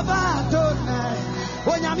 Jehovah Adonai,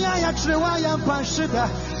 Onyamia Yatriwa Yapan Sugar,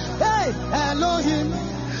 hey, Elohim,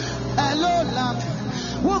 Elolam,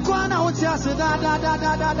 Wokwana Utiasa,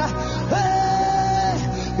 da,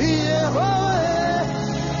 hey, Yehovah.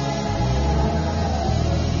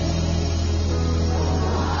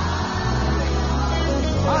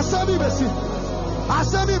 Asabi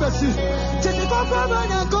besi. Titi papa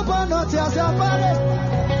banya kopa no ti asapale.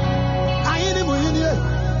 Ayini muyini.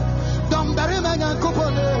 Dombere manya kopa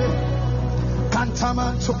ne.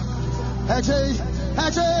 Kantamanto. Eje.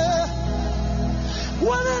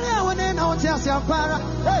 Wane na ti asapara.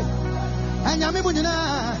 Hey. Anyame munyina.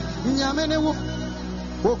 Nyame ne wo.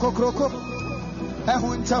 Okokroko.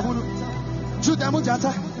 Ehunta hunu. Juda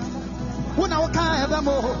mujata. Wona woka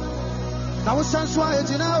ebemo. Na wo sanswa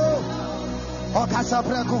etina o okasa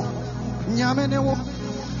preko nyame ne wo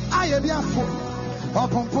ayebiafo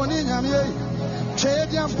opomponi nyame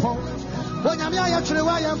twediampo wo nyame ayetwere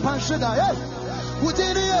wa yempanhweda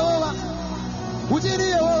wudini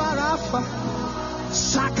yehowa rafa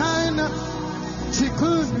sakana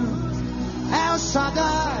tikunu El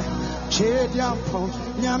Shaddai twediampo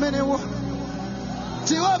nyame ne wo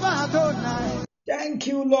Jehovah Adonai. Thank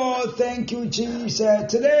you, Lord. Thank you,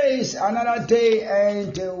 Jesus. Today is another day,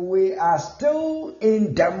 and we are still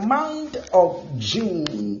in the month of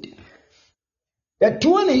June. The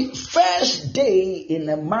 21st day in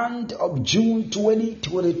the month of June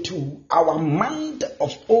 2022, our month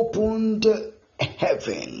of opened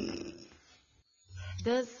heaven.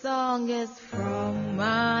 The song is from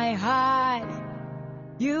my heart.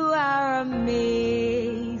 You are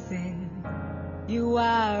amazing. You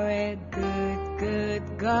are a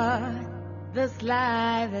good God. This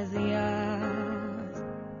life is yours.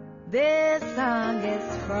 This song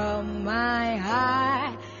is from my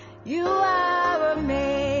heart. You are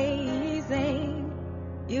amazing.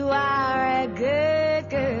 You are a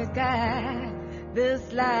good God.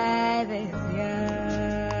 This life is yours.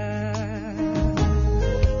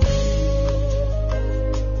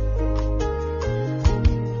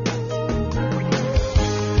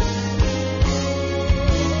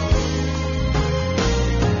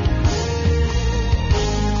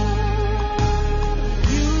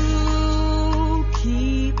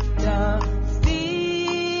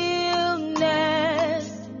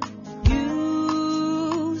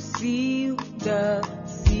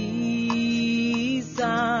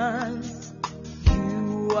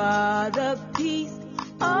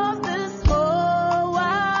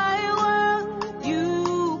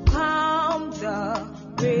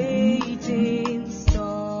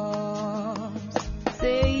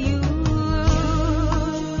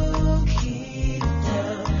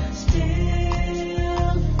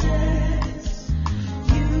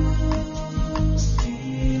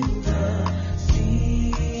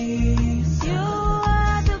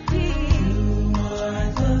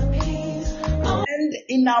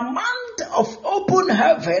 In a month of open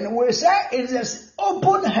heaven, we say it is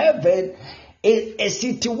open heaven is a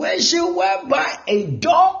situation whereby a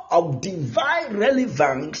door of divine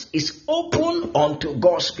relevance is open unto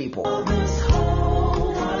God's people. A month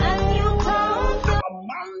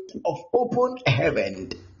of open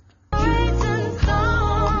heaven.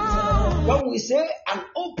 When we say an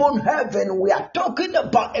open open heaven, we are talking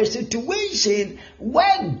about a situation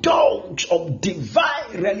where doors of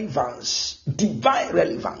divine relevance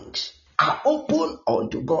are open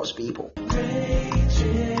unto God's people.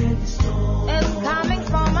 It's coming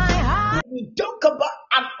from my heart. When we talk about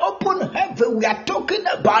an open heaven, we are talking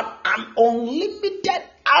about an unlimited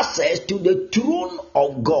access to the throne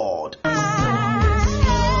of God.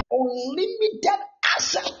 Unlimited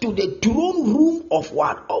access to the throne room of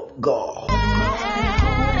what? Of God.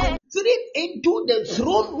 Straight into the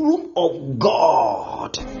throne room of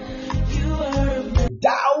God.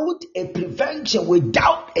 Without a prevention,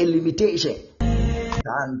 without a limitation.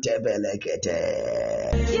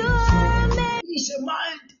 Peace of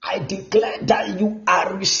mind, I declare that you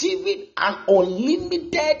are receiving an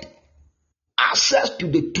unlimited access to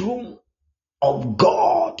the throne of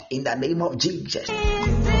God in the name of Jesus.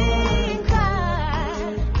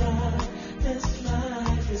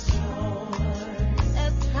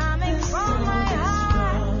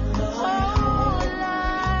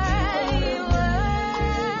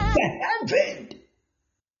 The heaven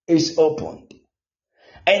is opened,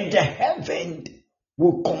 and the heaven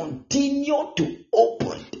will continue to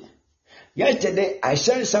open. Yesterday, I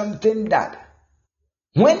said something that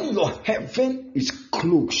when your heaven is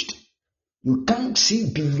closed, you can't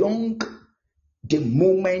see beyond the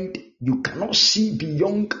moment. You cannot see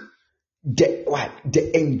beyond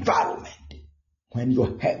the environment when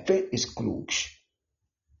your heaven is closed.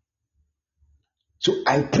 So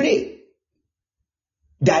I pray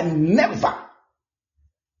that never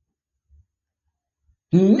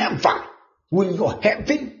will your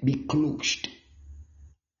heaven be closed.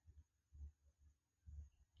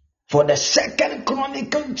 For the 2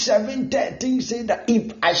 Chronicles 7:13 says that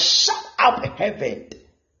if I shut up heaven,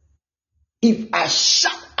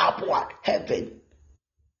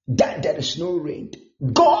 that there is no rain.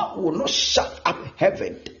 God will not shut up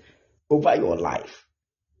heaven over your life.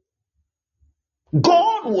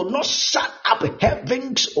 God will not shut up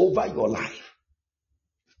heavens over your life.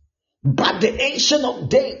 But the Ancient of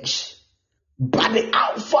Days, but the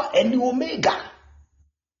Alpha and the Omega,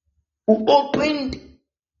 who opened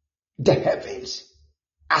the heavens,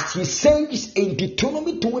 as he says in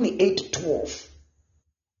Deuteronomy 28:12,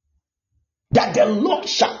 that the Lord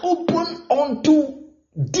shall open unto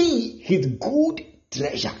thee his good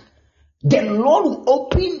treasure. The Lord will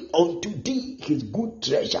open unto thee his good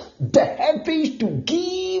treasure, the heavens, to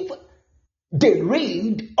give the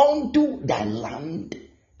rain unto thy land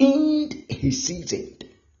in his season.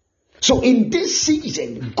 So in this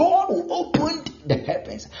season, God will open the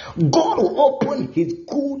heavens. God will open his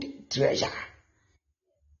good treasure.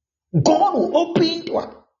 God will open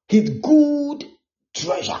what? His good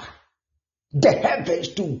treasure. The heavens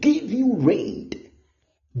to give you rain.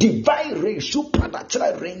 Divine rain,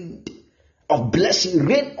 supernatural rain of blessing,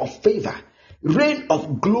 rain of favor, rain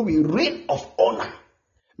of glory, rain of honor,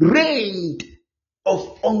 rain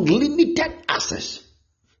of unlimited access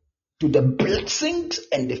to the blessings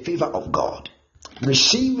and the favor of God.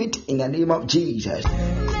 Receive it in the name of Jesus.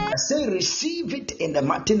 I say receive it in the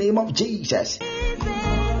mighty name of Jesus.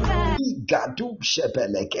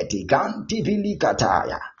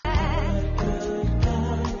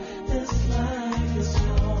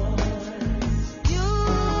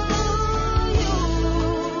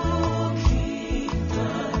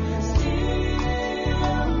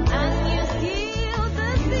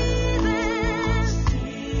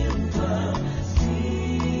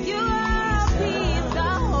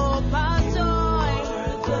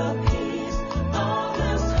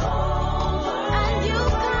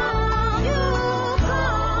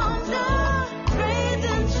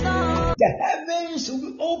 The heavens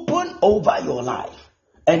will open over your life,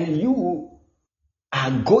 and you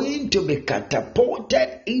are going to be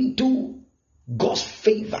catapulted into God's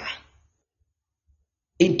favor,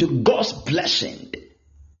 into God's blessing,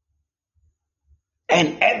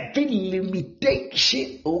 and every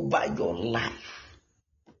limitation over your life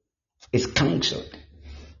is cancelled.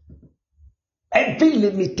 Every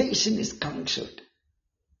limitation is cancelled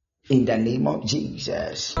in the name of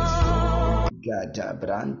Jesus. Gata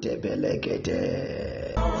brante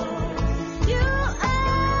belegete. You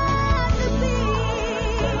are the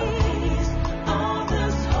peace of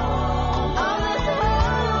this whole world.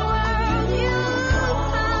 You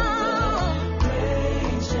come.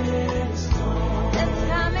 It's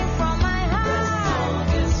coming from my heart.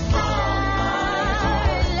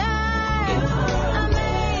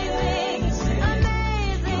 Amazing,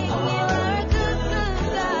 amazing. You are good, good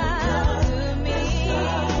God to me.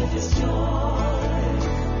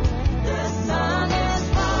 The song is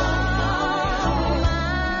from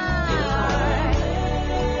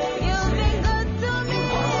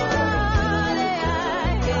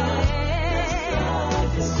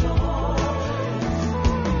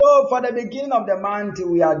for the beginning of the month,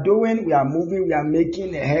 we are moving, we are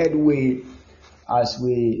making a headway as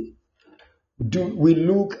we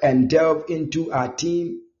look and delve into our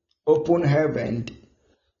theme, Open Heaven.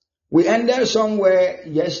 We ended somewhere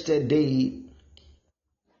yesterday,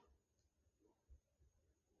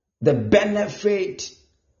 the benefit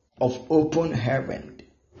of open heaven.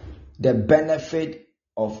 The benefit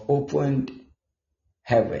of open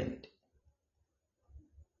heaven.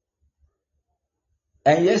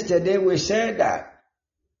 And yesterday we said that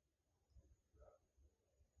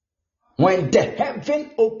when the heaven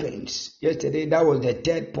opens, yesterday that was the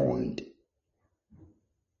third point.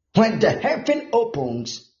 When the heaven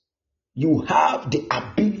opens, you have the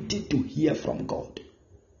ability to hear from God.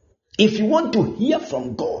 If you want to hear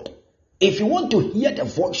from God, if you want to hear the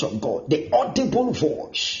voice of God, the audible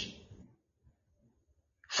voice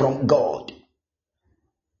from God,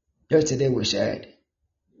 yesterday we said,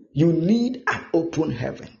 you need an open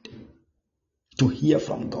heaven to hear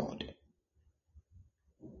from God.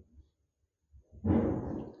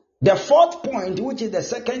 The fourth point, which is the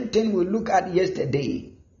second thing we looked at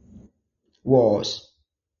yesterday, was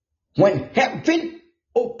when heaven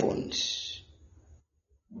opens,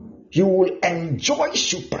 you will enjoy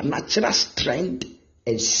supernatural strength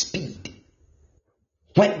and speed.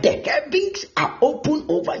 When the heavens are open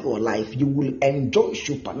over your life, you will enjoy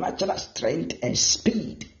supernatural strength and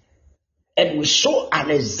speed. And we saw an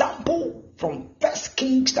example from 1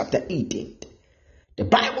 Kings chapter 18. The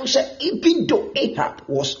Bible said, even though Ahab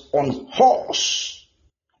was on horse,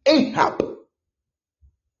 Ahab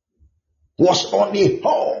was on a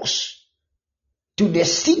horse to the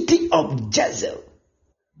city of Jezreel.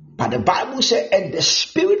 But the Bible said, and the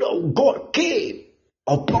Spirit of God came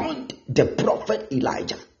upon the prophet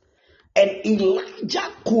Elijah. And Elijah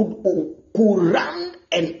could run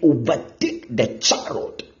and overtake the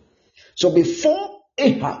chariot. So before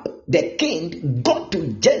Ahab, the king, got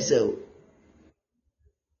to Jezreel,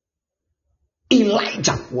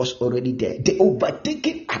 Elijah was already there. The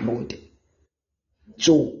overtaking anointing.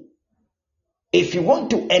 So, if you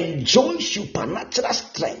want to enjoy supernatural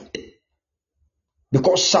strength,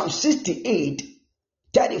 because Psalm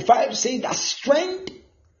 68:35 says that strength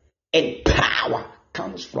and power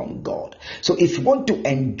comes from God. So, if you want to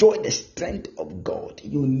enjoy the strength of God,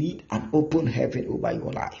 you need an open heaven over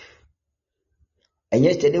your life. And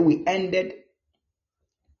yesterday we ended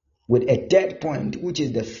with a third point, which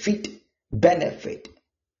is the fifth benefit,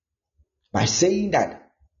 by saying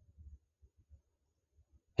that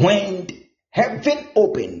when heaven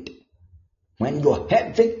opened, when your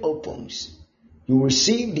heaven opens, you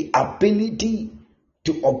receive the ability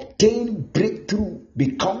to obtain breakthrough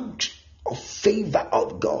because of favor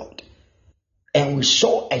of God. And we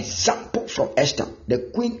saw example from Esther,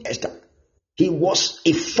 the Queen Esther. He was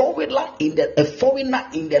a foreigner in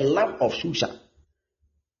the land of Shusha.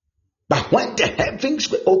 But when the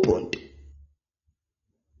heavens were opened,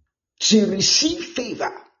 she received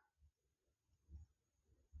favor.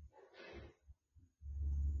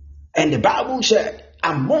 And the Bible said,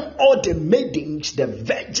 among all the maidens, the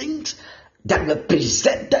virgins that were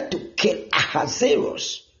presented to King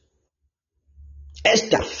Ahasuerus,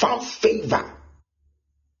 Esther found favor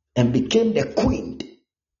and became the queen.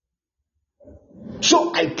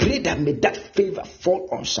 So I pray that may that favor fall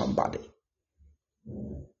on somebody.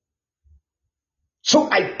 So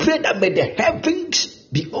I pray that may the heavens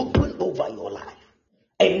be open over your life.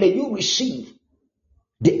 And may you receive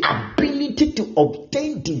the ability to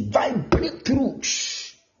obtain divine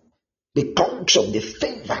breakthroughs because of the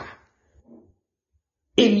favor.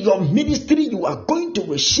 In your ministry, you are going to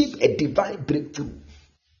receive a divine breakthrough.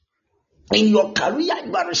 In your career,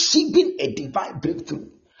 you are receiving a divine breakthrough.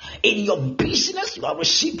 In your business, you are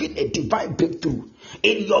receiving a divine breakthrough.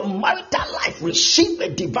 In your marital life, receive a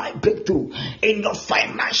divine breakthrough. In your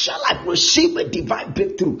financial life, receive a divine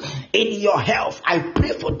breakthrough. In your health, I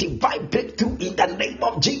pray for divine breakthrough in the name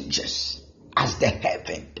of Jesus, as the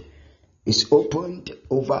heaven is opened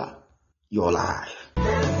over your life.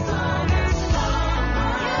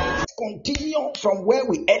 Let's continue from where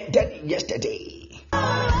we ended yesterday.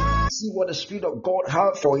 See what the Spirit of God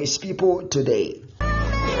has for His people today.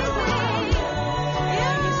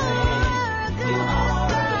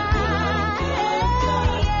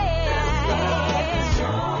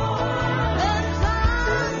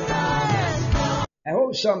 I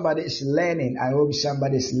hope somebody is learning.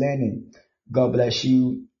 God bless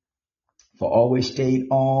you for always staying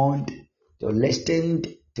on to listen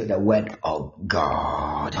to the word of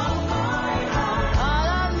God.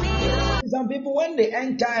 Some people, when they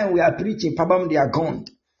enter and we are preaching, they are gone.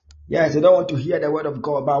 Yes, they don't want to hear the word of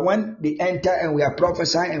God. But when they enter and we are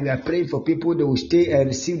prophesying and we are praying for people, they will stay and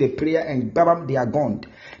receive the prayer and bam, they are gone.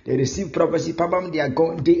 They receive prophecy, bam, they are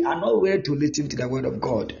gone. They are not ready to listen to the word of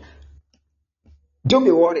God. Don't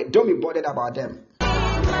be worried. Don't be bothered about them.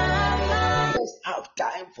 Let's have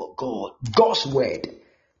time for God. God's word.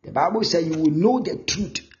 The Bible says you will know the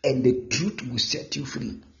truth and the truth will set you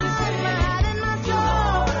free.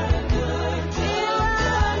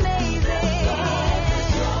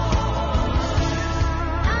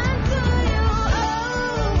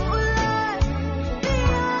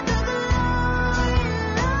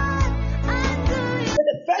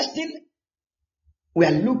 The first thing we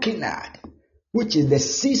are looking at, which is the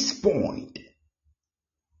 6th point,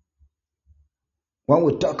 when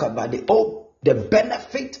we talk about the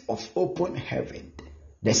benefit of open heaven,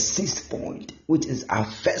 the 6th point, which is our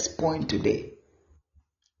first point today,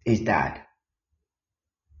 is that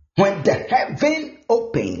when the heaven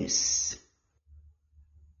opens,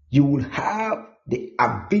 you will have the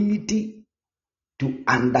ability to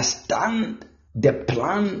understand the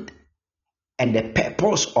plan and the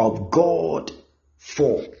purpose of God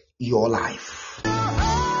for your life.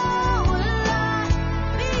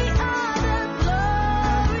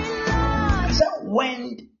 So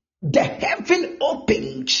when the heaven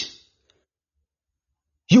opens,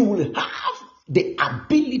 you will have the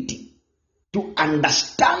ability to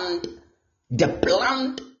understand the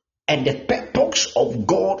plan and the purpose of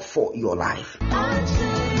God for your life.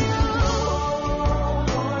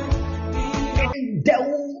 And there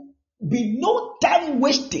will be no time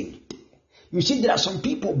wasting. You see, there are some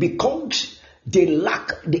people, because they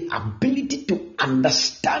lack the ability to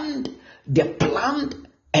understand the plan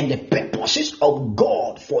and the purposes of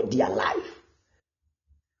God for their life,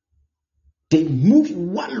 they move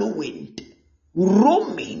wallowing,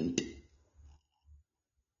 roaming,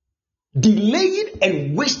 delaying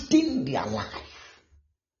and wasting their life.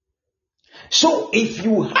 So if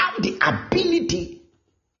you have the ability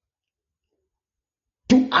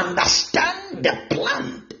to understand the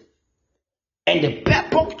plan and the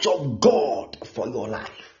purpose of God for your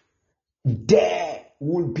life, there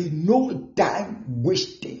will be no time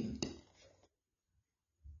wasting.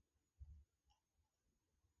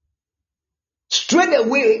 Straight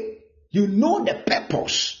away, you know the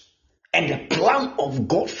purpose and the plan of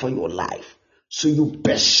God for your life. So you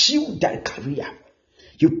pursue that career.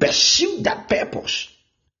 You pursue that purpose.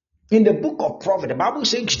 In the book of Proverbs, the Bible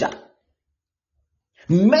says that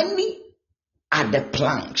many are the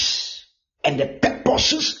plans and the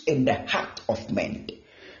purposes in the heart of men,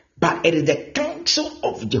 but it is the counsel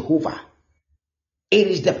of Jehovah. It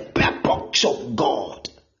is the purpose of God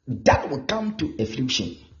that will come to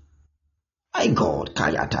fruition. My God,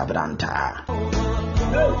 Kaya Tabranta.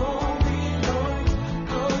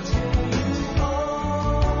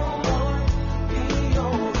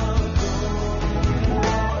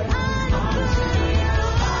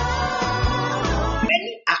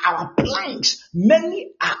 Many are our plans,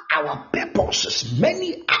 many are our purposes,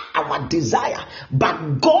 many are our desire,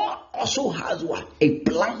 but God also has what? A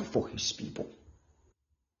plan for his people.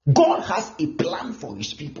 God has a plan for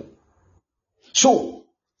his people. So,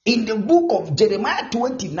 in the book of Jeremiah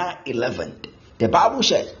 29:11, the Bible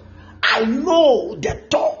says, I know the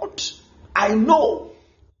thoughts,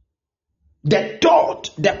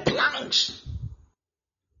 the plans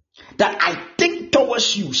that I think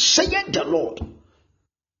towards you, saith the Lord,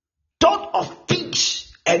 thought of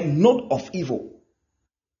peace and not of evil,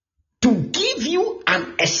 to give you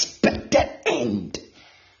an expected end.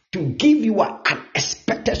 To give you an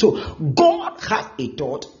expected. So God has a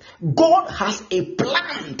thought, God has a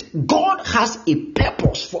plan, God has a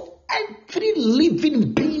purpose for every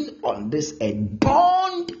living being on this earth,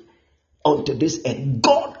 born onto this earth.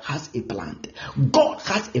 God has a plan, God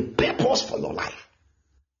has a purpose for your life.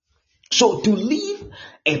 So to live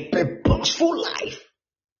a purposeful life,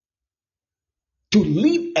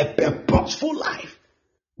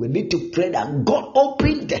 we need to pray that God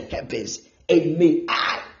open the heavens, and may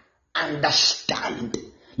I understand,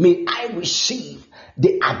 may I receive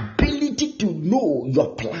the ability to know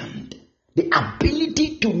your plan, the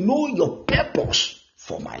ability to know your purpose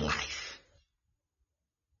for my life.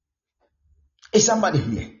 Is somebody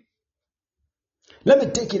here? Let me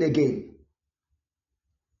take it again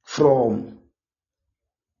from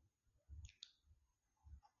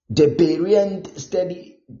the Berean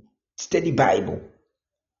study Bible.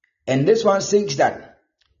 And this one says that,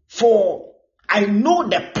 for I know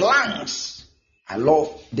the plans. I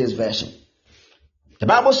love this version. The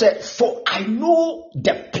Bible said, for I know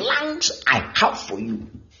the plans I have for you.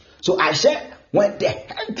 So I said, when the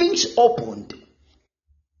heavens opened,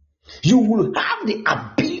 You will have the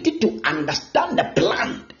ability to understand the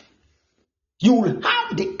plan. You will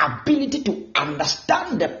have the ability to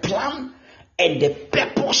understand the plan and the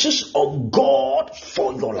purposes of God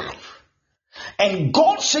for your life. And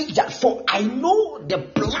God said that, for I know the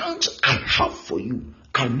plans I have for you.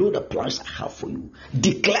 I know the plans I have for you,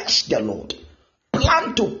 declares the Lord.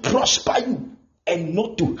 Plan to prosper you and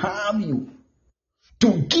not to harm you,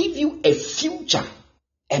 to give you a future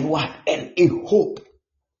and what? And a hope.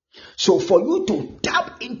 So for you to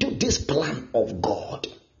tap into this plan of God,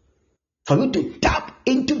 for you to tap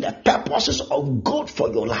into the purposes of God for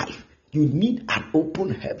your life, you need an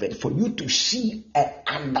open heaven for you to see and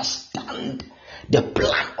understand the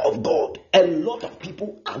plan of God. A lot of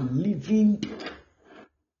people are living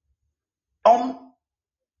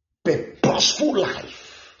unpurposeful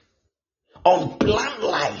life, unplanned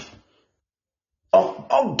life,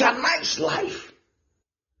 unorganized life,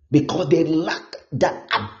 because they lack that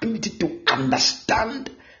ability to understand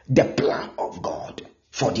the plan of God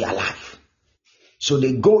for their life. So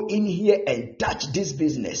they go in here and touch this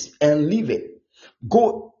business and leave it.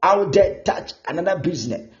 Go out there, touch another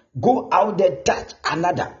business. Go out there, touch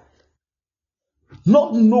another.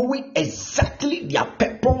 Not knowing exactly their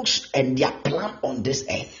purpose and their plan on this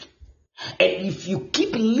earth. And if you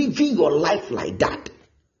keep living your life like that,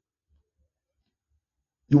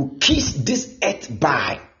 you kiss this earth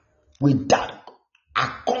by without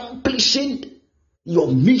accomplishing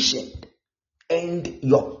your mission and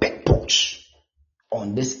your purpose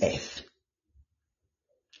on this earth.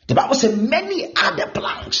 The Bible says many are the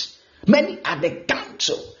plans, many are the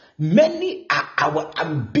counsel, many are our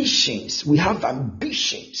ambitions. We have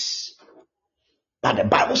ambitions. But the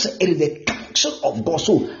Bible says it is the counsel of God.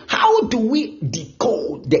 So how do we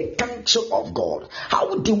decode the counsel of God?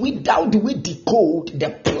 How do we decode the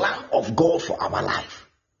plan of God for our life?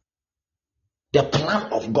 The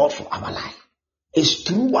plan of God for our life is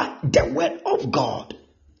through what? The word of God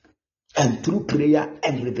and through prayer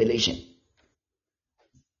and revelation.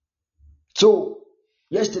 So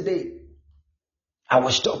yesterday I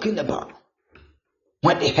was talking about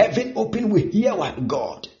when the heaven opened, we hear what?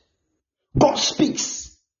 God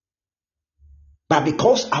speaks, but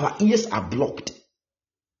because our ears are blocked,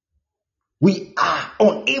 we are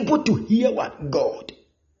unable to hear what? God.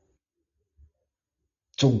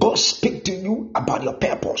 So God speaks to you about your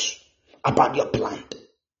purpose, about your plan.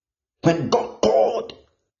 When God called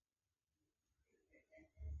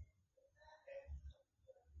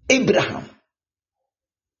Abraham,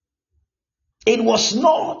 it was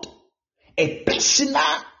not a personal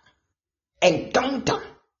encounter,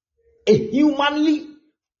 a humanly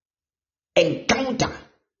encounter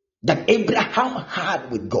that Abraham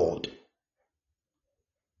had with God,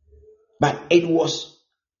 but it was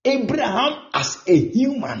Abraham as a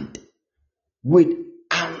human with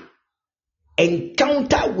an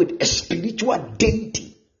encounter with a spiritual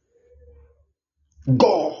deity,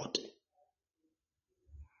 God.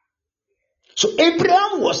 So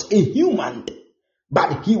Abraham was a human,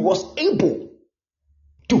 but he was able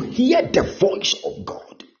to hear the voice of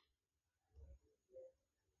God.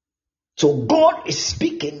 So God is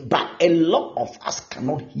speaking, but a lot of us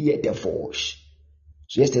cannot hear the voice.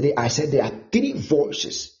 So yesterday I said there are three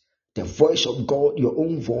voices: the voice of God, your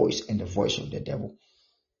own voice, and the voice of the devil.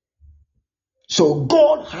 So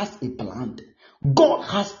God has a plan. God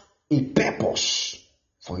has a purpose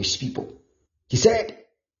for his people. He said,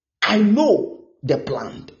 I know the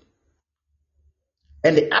plan.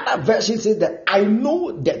 And the other version says that I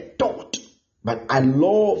know the thought, but I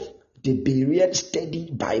love the Berean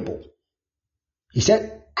Study Bible. He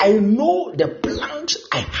said, I know the plans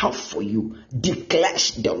I have for you,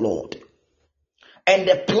 declares the Lord. And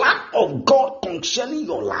the plan of God concerning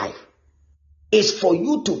your life is for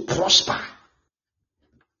you to prosper.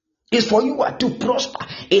 It's for you to prosper.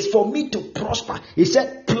 It's for me to prosper. He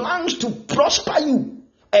said, plans to prosper you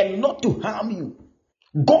and not to harm you.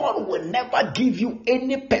 God will never give you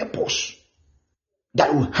any purpose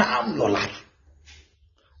that will harm your life,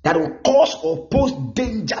 that will cause or pose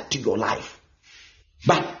danger to your life.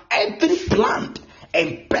 But every plan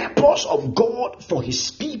and purpose of God for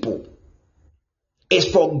his people is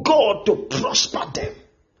for God to prosper them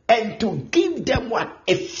and to give them what?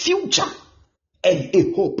 A future and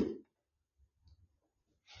a hope.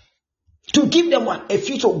 To give them what? A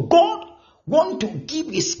future. God wants to give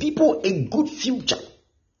his people a good future,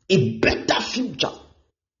 a better future,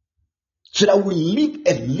 so that we leave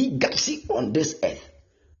a legacy on this earth.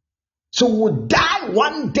 So we'll die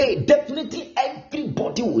one day. Definitely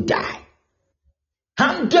everybody will die.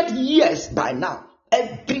 100 years by now,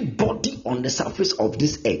 everybody on the surface of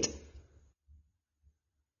this earth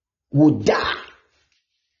will die.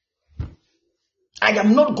 I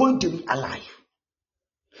am not going to be alive.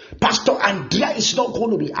 Pastor Andrea is not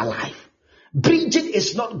going to be alive. Bridget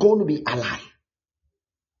is not going to be alive.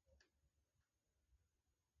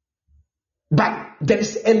 But there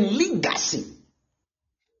is a legacy.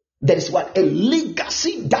 There is what? A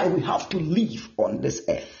legacy that we have to leave on this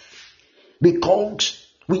earth. Because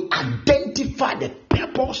we identify the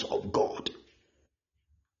purpose of God.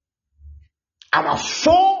 Our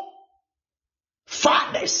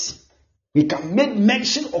forefathers, we can make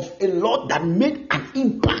mention of a lot that made an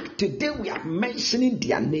impact. Today we are mentioning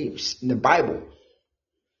their names in the Bible.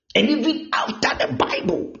 And even after the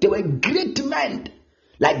Bible, they were great men.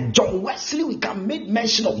 Like John Wesley, we can make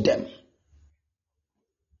mention of them.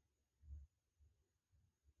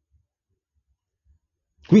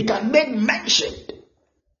 We can make mention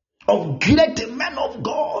of great men of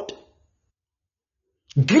God.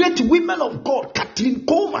 Great women of God, Kathleen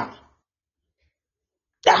Coleman,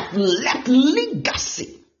 that have left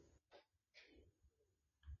legacy.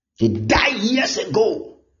 He died years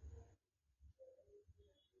ago.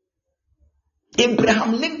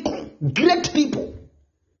 Abraham Lincoln, great people.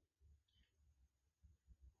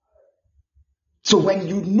 So when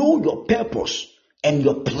you know your purpose and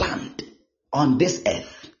your plan on this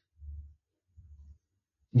earth,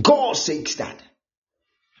 God says that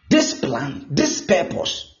this plan, this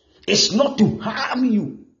purpose is not to harm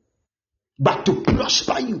you, but to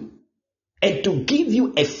prosper you and to give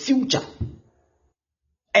you a future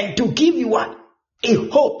and to give you what? A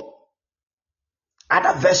hope.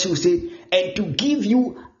 Other verse will say, and to give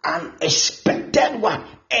you an expected what?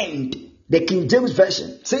 End. The King James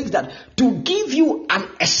Version says that to give you an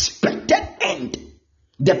expected end.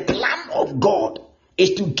 The plan of God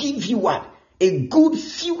is to give you what? A good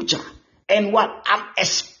future and what? An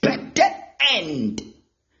expected end.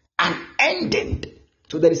 An ending.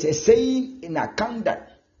 So there is a saying in account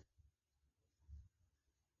that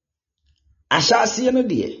Ashasi no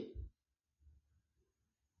die.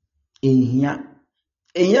 Ehia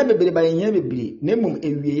bebre ba ehia bebre nemum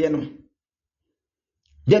ewiye no.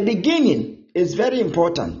 The beginning is very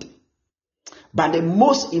important. But the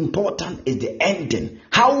most important is the ending.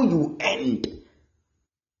 How you end.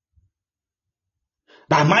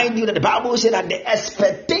 But mind you that the Bible says that the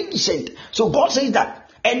expectation. So God says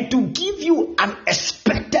that, and to give you an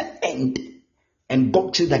expected end. And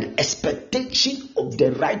God says that the expectation of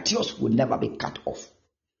the righteous will never be cut off.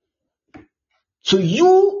 So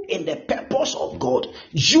you in the purpose of God,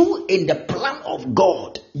 you in the plan of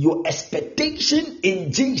God, your expectation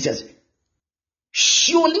in Jesus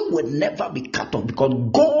surely will never be cut off, because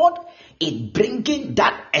God is bringing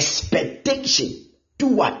that expectation to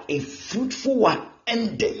what? A fruitful one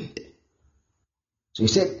ending. So he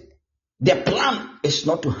said, the plan is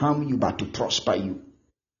not to harm you, but to prosper you.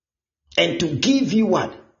 And to give you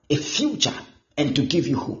what? A future, and to give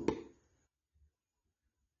you hope.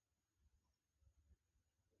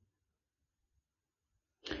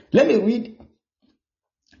 Let me read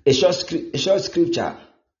a short scripture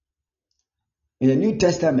in the New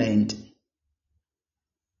Testament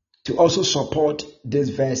to also support these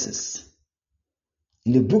verses.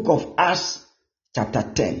 In the book of Acts chapter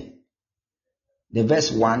 10, the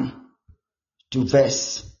verse 1 to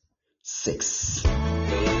verse 6.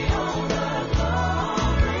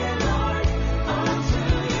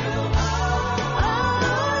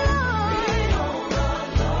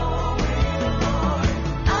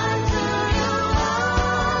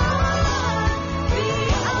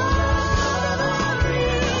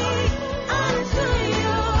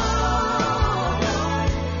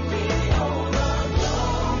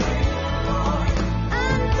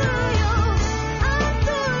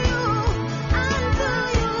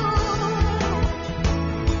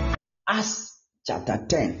 Acts chapter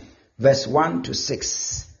 10, verse 1 to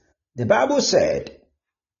 6. The Bible said,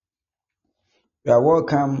 you are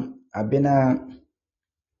welcome, Abena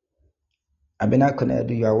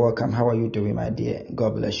Konedu, you are welcome. How are you doing, my dear?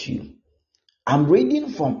 God bless you. I'm reading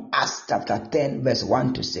from Acts chapter 10, verse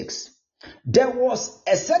 1 to 6. There was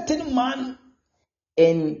a certain man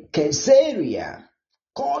in Caesarea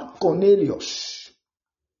called Cornelius,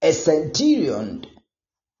 a centurion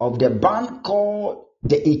of the band called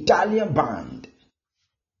the Italian band,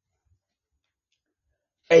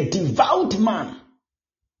 a devout man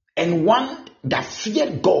and one that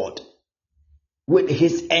feared God with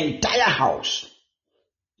his entire house,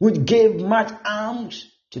 which gave much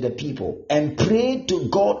alms to the people and prayed to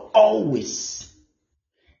God always.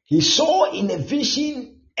 He saw in a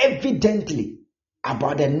vision evidently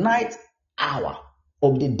about the ninth hour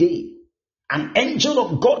of the day an angel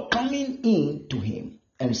of God coming in to him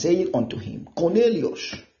and saying unto him,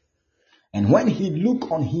 Cornelius. And when he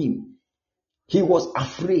looked on him, he was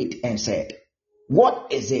afraid and said,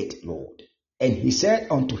 What is it, Lord? And he said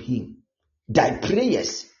unto him, Thy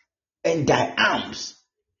prayers and thy alms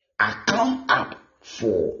are come up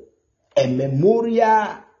for a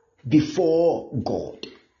memorial before God.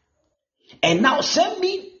 And now send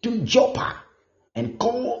me to Joppa and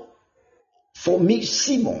call for me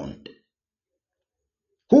Simon,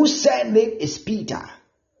 whose surname is Peter.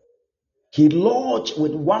 He lodged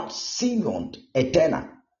with one Simon, a tanner,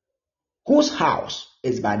 whose house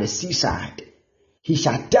is by the seaside. He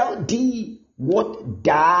shall tell thee what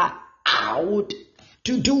thou art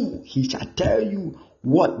to do. He shall tell you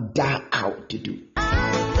what thou art to do.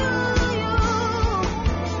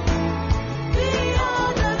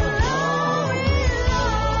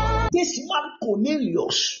 This man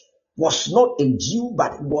Cornelius was not a Jew,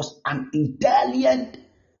 but was an Italian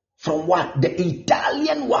from what? The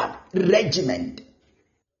Italian what? Regiment.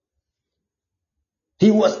 He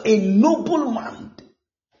was a nobleman,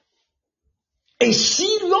 a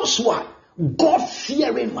serious one,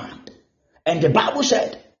 God-fearing man. And the Bible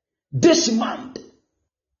said, this man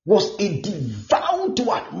was a devout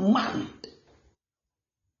one man,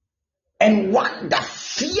 and one that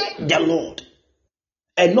feared the Lord.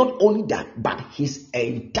 And not only that, but his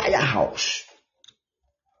entire house.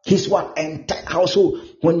 His what? Entire household.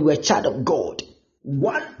 When you are a child of God,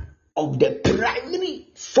 one of the primary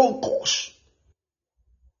focus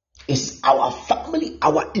is our family,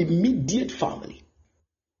 our immediate family.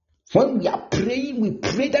 When we are praying, we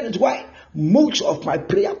pray. That is why most of my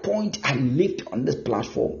prayer points I lift on this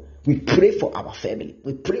platform. We pray for our family.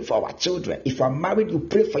 We pray for our children. If you are married, you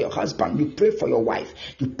pray for your husband. You pray for your wife.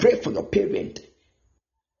 You pray for your parent.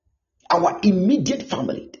 Our immediate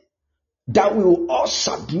family, that we will all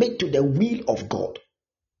submit to the will of God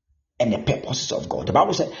and the purposes of God. The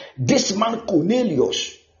Bible said, this man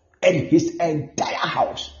Cornelius and his entire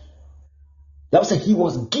house, the Bible said he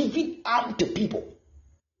was giving out to people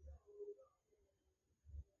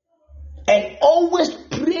and always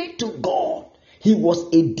prayed to God. He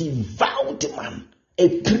was a devout man,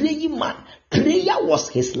 a praying man. Prayer was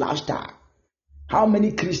his lifestyle. How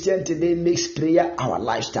many Christians today makes prayer our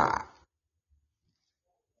lifestyle?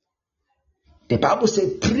 The Bible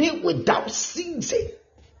says, pray without ceasing.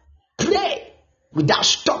 Pray without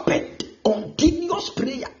stopping. Continuous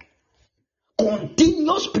prayer.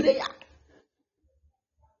 Continuous prayer.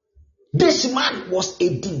 This man was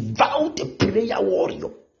a devout prayer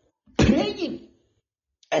warrior. Praying.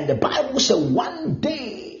 And the Bible said one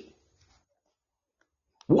day,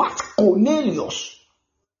 what Cornelius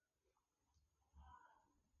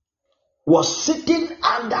was sitting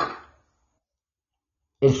under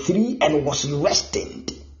a tree and was resting,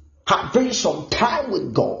 having some time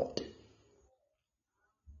with God.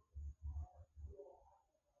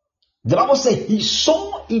 The Bible says he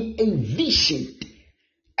saw in a vision,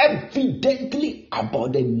 evidently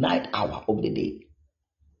about the ninth hour of the day.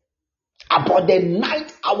 About the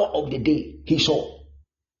ninth hour of the day, he saw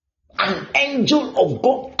an angel of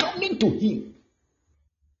God coming to him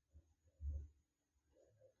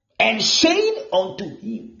and saying unto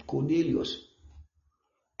him, Cornelius.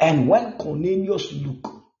 And when Cornelius looked,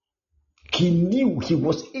 he knew, he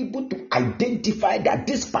was able to identify that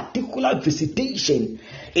this particular visitation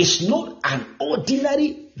is not an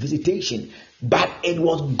ordinary visitation, but it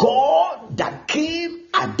was God that came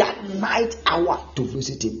at that night hour to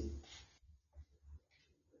visit him.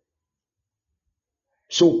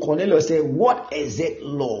 So Cornelius said, What is it,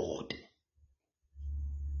 Lord?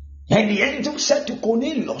 And the angel said to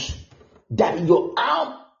Cornelius that your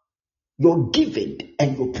arm, your giving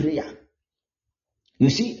and your prayer. You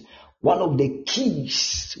see, one of the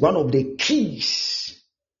keys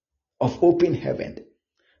of open heaven.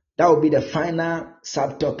 That will be the final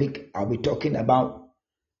subtopic I'll be talking about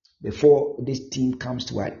before this team comes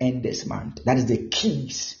to an end this month. That is the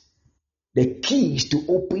keys. The keys to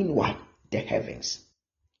open what? The heavens.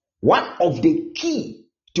 One of the key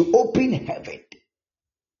to open heaven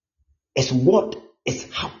is what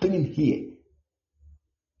is happening here.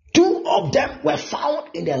 Two of them were found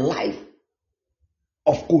in the life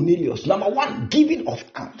of Cornelius. Number one, giving of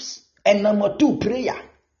alms. And number two, prayer.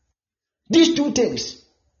 These two things,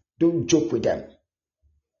 don't joke with them.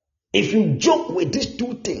 If you joke with these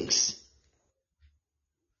two things,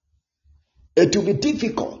 it will be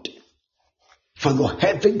difficult for your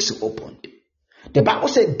heavens to open. The Bible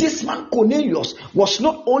said this man Cornelius was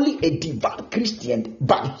not only a devout Christian,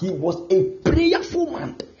 but he was a prayerful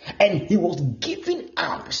man, and he was giving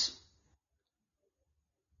alms.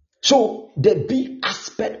 So the big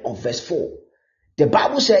aspect of verse 4, the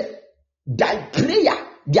Bible said, thy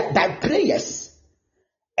prayers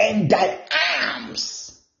and thy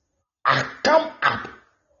alms are come up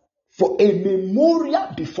for a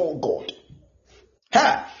memorial before God.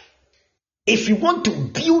 Huh? If you want to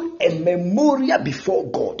build a memorial before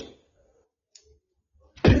God,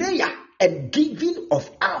 prayer and giving of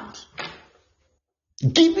alms,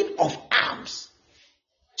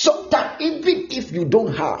 so that even if you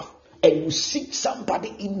don't have and you see somebody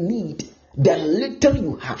in need, the little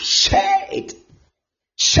you have, share it.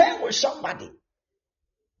 Share with somebody.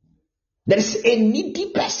 There is a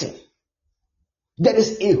needy person. There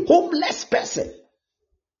is a homeless person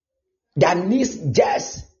that needs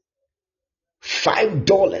just $5,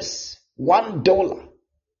 $1,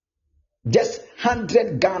 just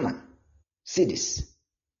 100 Ghana cedis.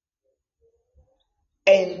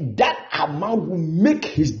 And that amount will make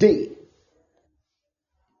his day.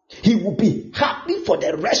 He will be happy for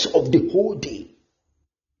the rest of the whole day,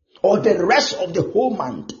 or the rest of the whole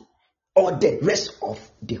month, or the rest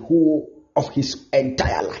of the whole of his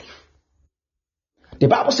entire life. The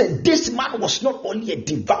Bible said this man was not only a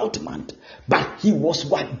devout man, but he was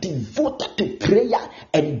devoted to prayer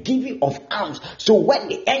and giving of alms. So when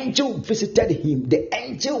the angel visited him, the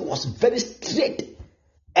angel was very straight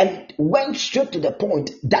and went straight to the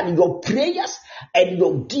point that your prayers and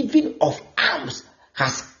your giving of alms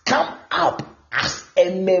has come up as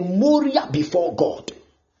a memorial before God.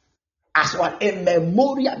 As well, a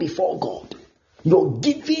memorial before God. Your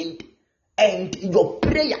giving and your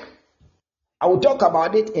prayer. I will talk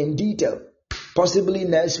about it in detail, possibly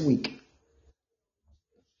next week.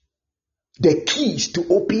 The keys to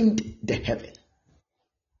open the heaven.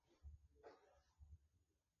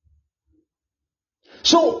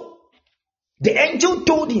 So, the angel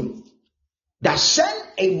told him that send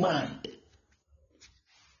a man.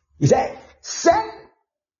 He said, send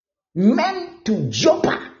men to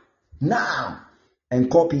Joppa now and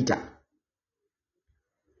call Peter.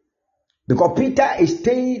 Because Peter is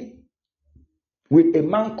staying with a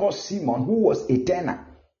man called Simon, who was a tenor,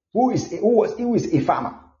 who is a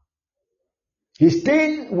farmer. He's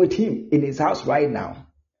staying with him in his house right now.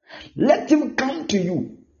 Let him come to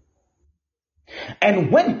you.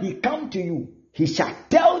 And when he come to you, he shall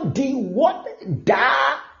tell thee what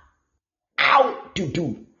thou ought to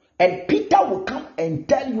do. And Peter will come and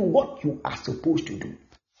tell you what you are supposed to do.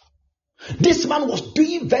 This man was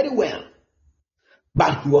doing very well,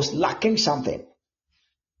 but he was lacking something.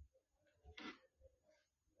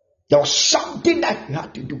 There was something that he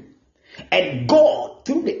had to do. And God,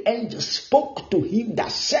 through the angel, spoke to him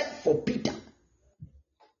that said for Peter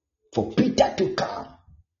to come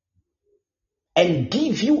and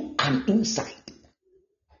give you an insight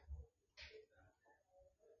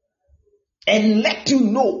and let you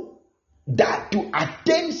know that to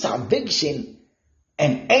attain salvation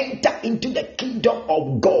and enter into the kingdom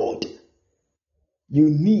of God, you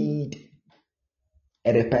need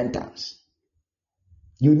a repentance.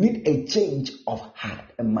 You need a change of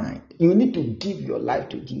heart and mind. You need to give your life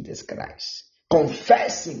to Jesus Christ.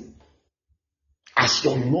 Confess Him as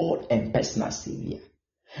your Lord and personal Savior.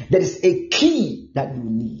 There is a key that you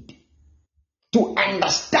need to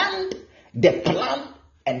understand the plan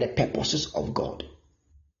and the purposes of God.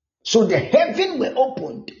 So the heaven were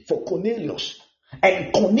opened for Cornelius,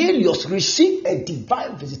 and Cornelius received a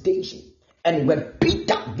divine visitation. And when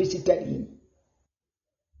Peter visited him,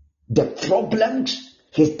 the problems,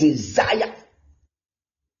 his desire,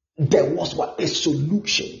 there was a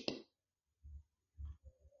solution.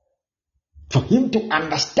 For him to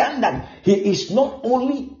understand that he is not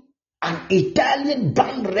only an Italian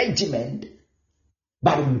band regiment,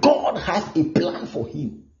 but God has a plan for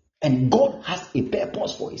him. And God has a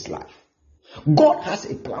purpose for his life. God has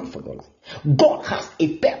a plan for your life. God has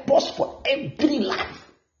a purpose for every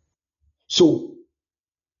life. So,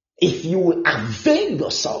 if you will avail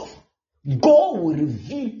yourself, God will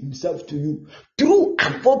reveal Himself to you through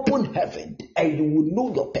an open heaven, and you will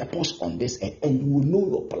know your purpose on this earth, and you will know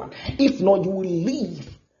your plan. If not, you will live,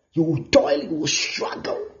 you will toil, you will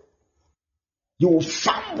struggle, you will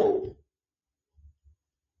fumble.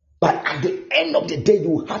 But at the end of the day, you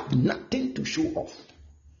will have nothing to show off.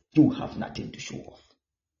 You will have nothing to show off.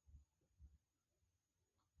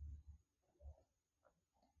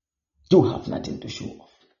 You have nothing to show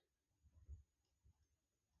off.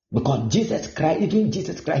 Because Jesus Christ, even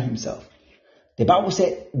Jesus Christ Himself, the Bible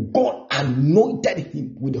said God anointed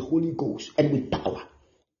Him with the Holy Ghost and with power.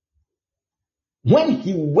 When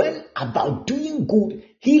He went about doing good,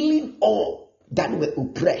 healing all that were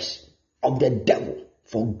oppressed of the devil,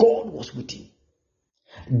 for God was with Him.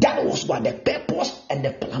 That was what the purpose and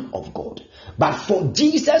the plan of God. But for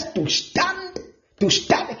Jesus to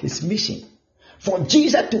start His mission, for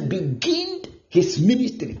Jesus to begin His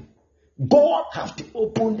ministry, God have to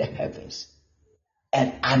open the heavens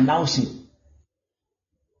and announce him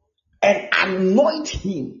and anoint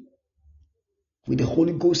him with the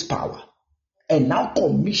Holy Ghost power, and now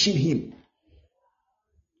commission him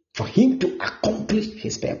for him to accomplish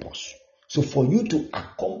his purpose. So for you to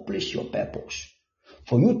accomplish your purpose,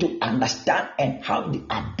 for you to understand and have the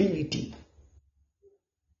ability,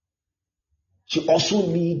 you also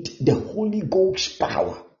need the Holy Ghost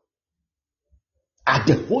power. As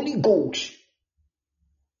the Holy Ghost,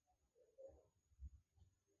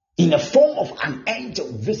 in the form of an angel,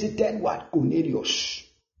 visited what? Cornelius.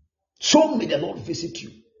 So may the Lord visit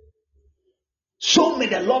you. So may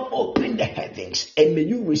the Lord open the heavens, and may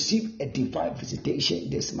you receive a divine visitation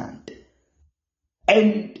this month.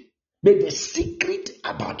 And may the secret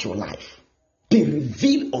about your life be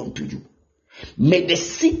revealed unto you. May the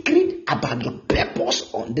secret about your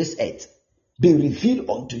purpose on this earth be revealed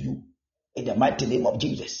unto you in the mighty name of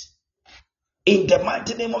Jesus. In the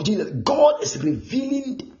mighty name of Jesus, God is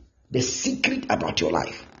revealing the secret about your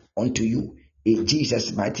life unto you in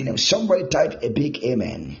Jesus' mighty name. Somebody type a big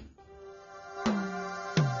amen.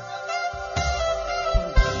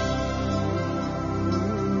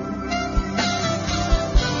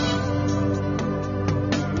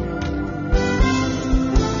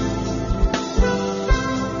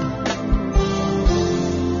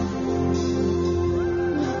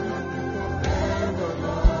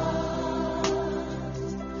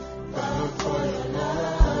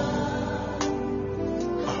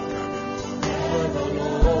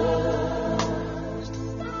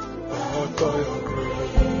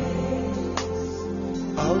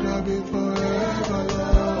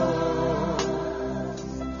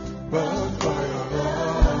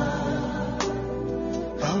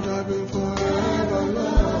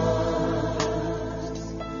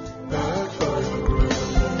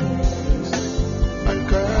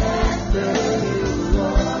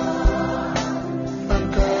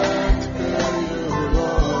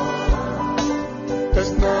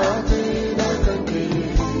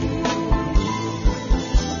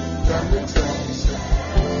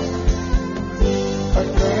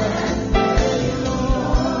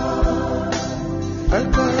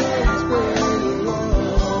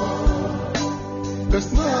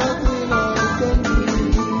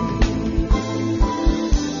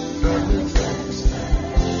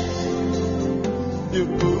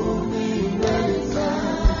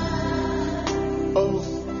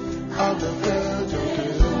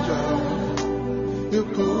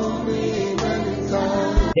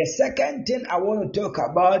 The second thing I want to talk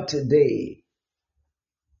about today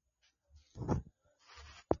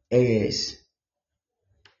is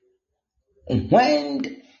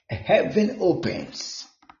when heaven opens,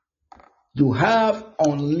 you have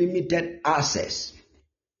unlimited access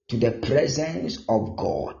to the presence of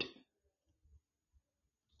God.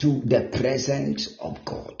 To the presence of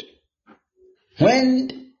God.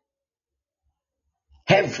 When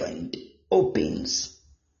heaven opens,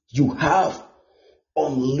 you have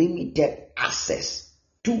unlimited access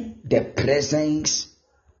to the presence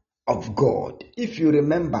of God. If you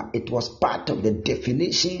remember, it was part of the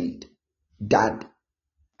definition that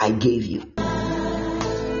I gave you.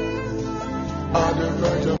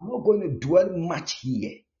 I'm not going to dwell much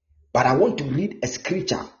here, but I want to read a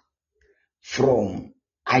scripture from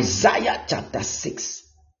Isaiah chapter 6,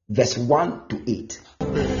 verse 1 to 8.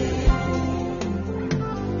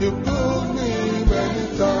 You pulled me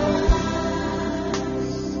many times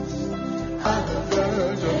at the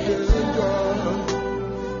verge of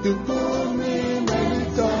danger. You pulled me many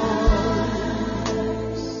times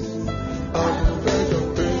at the verge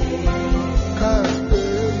of pain. Can't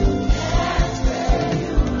pay you.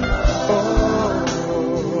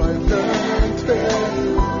 Oh, I can't pay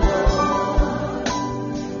you.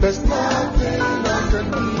 There's nothing I can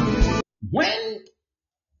do. When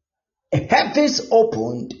heavens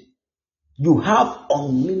opened, you have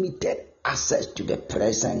unlimited access to the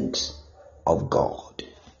presence of God.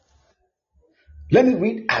 Let me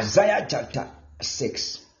read Isaiah chapter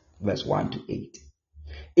 6, verse 1 to 8.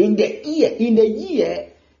 In the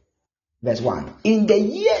year, verse 1, in the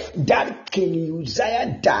year that King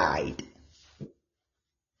Uzziah died,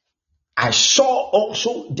 I saw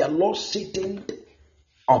also the Lord sitting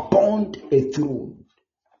upon a throne,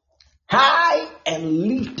 high and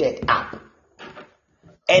lifted up,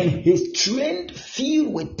 and his train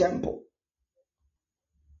filled the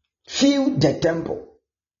temple.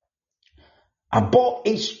 Above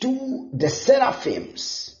it stood the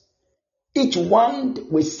seraphims, each one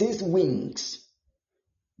with 6 wings.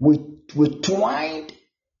 With twine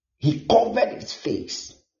he covered his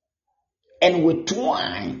face, and with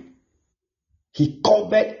twine he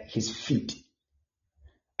covered his feet,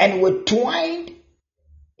 and with twine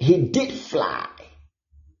he did fly,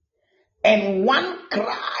 and one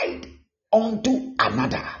cried unto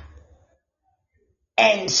another,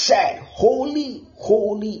 and said, Holy,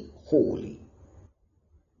 holy, holy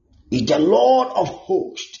is the Lord of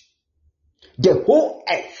hosts. The whole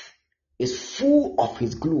earth is full of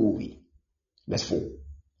his glory. Verse 4.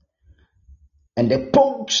 And the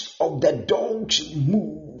posts of the dogs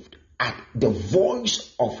moved at the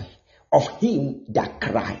voice of him that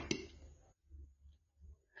cried.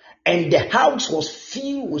 And the house was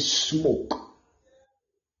filled with smoke.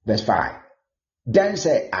 Verse 5. Then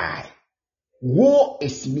said I, Woe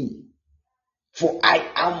is me, for I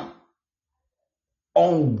am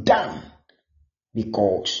undone,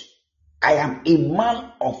 because I am a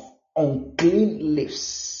man of unclean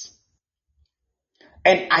lips,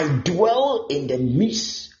 and I dwell in the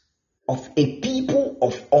midst of a people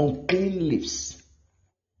of unclean lips.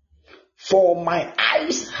 For my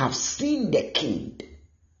eyes have seen the King,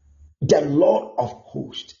 the Lord of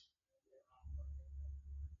hosts.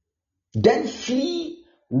 Then flee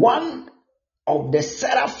one of the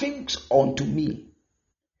seraphims unto me,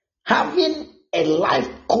 having a live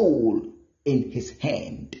coal in his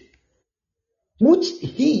hand, which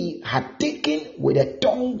he had taken with the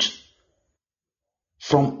tongs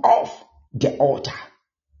from off the altar.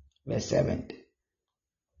 Verse 7.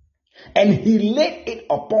 And he laid it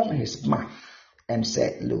upon his mouth and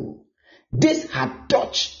said, Lo, this hath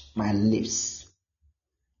touched my lips,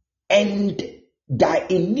 and thy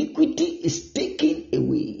iniquity is taken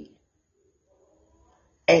away,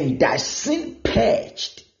 and thy sin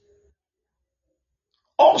purged.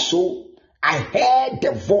 Also I heard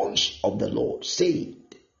the voice of the Lord saying,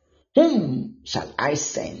 Whom shall I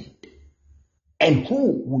send, and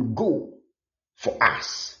who will go for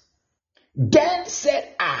us? Then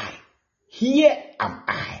said I, Here am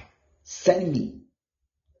I, send me.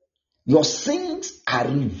 Your sins are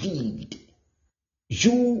revealed,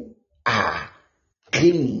 you are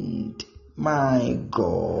cleaned. My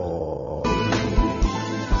God.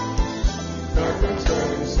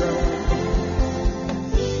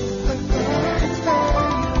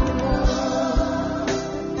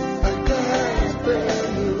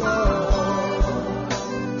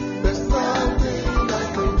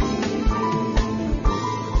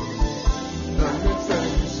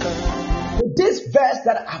 This verse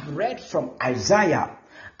that I've read from Isaiah,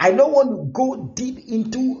 I don't want to go deep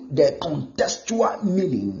into the contextual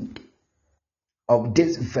meaning of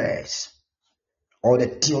this verse or the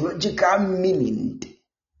theological meaning,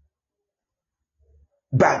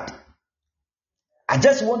 but I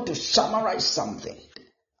just want to summarize something.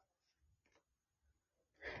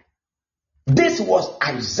 This was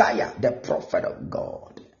Isaiah, the prophet of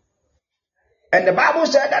God. And the Bible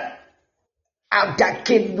said that after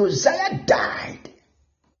King Uzziah died,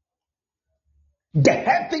 the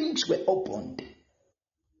heavens were opened,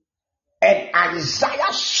 and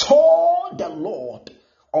Isaiah saw the Lord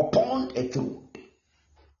upon a throne.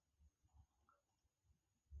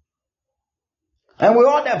 And with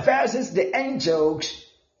all the verses, the angels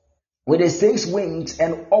with the 6 wings,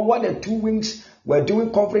 and over the 2 wings were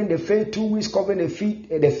doing covering the face, 2 wings covering the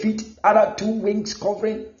feet, other 2 wings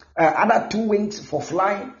covering, other 2 wings for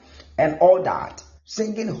flying, and all that,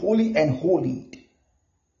 singing holy and holy.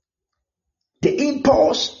 The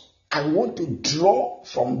impulse I want to draw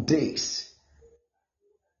from this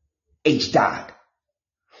is that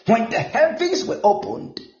when the heavens were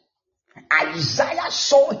opened, Isaiah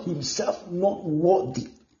saw himself not worthy.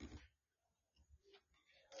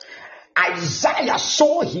 Isaiah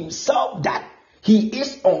saw himself that he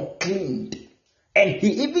is unclean. And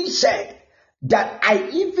he even said that I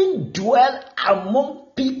even dwell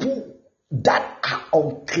among people that are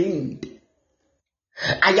unclean.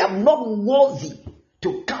 I am not worthy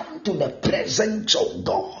to come to the presence of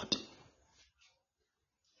God.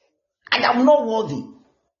 I am not worthy.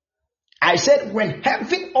 I said when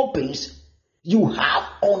heaven opens, you have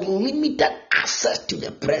unlimited access to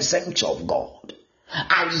the presence of God.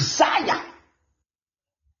 Isaiah,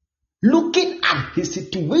 looking at his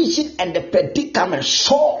situation and the predicament,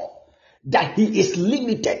 saw that he is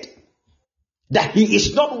limited, that he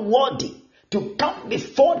is not worthy to come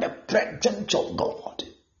before the presence of God.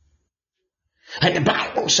 And the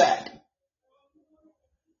Bible said,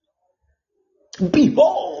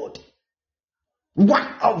 behold,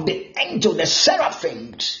 one of the angels, the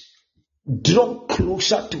seraphims, drew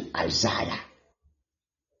closer to Isaiah.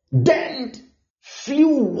 Then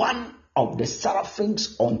flew one of the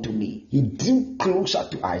seraphims unto me. He drew closer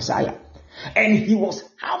to Isaiah, and he was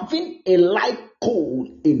having a light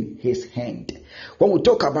coal in his hand. When we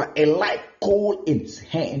talk about a light coal in his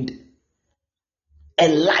hand, a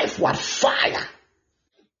life with fire,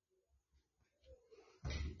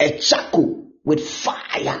 a charcoal with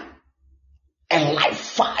fire, a live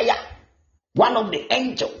fire. One of the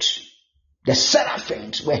angels, the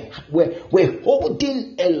seraphims, were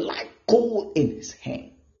holding a light coal in his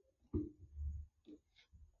hand,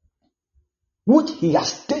 which he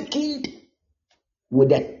has taken with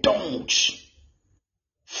the tongues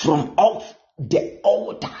from off the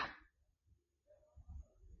altar,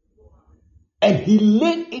 and he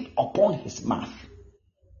laid it upon his mouth.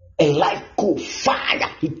 A light coal, fire.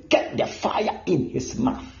 He kept the fire in his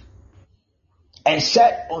mouth and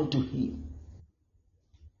said unto him,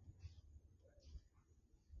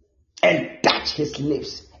 and touched his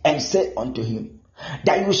lips and said unto him,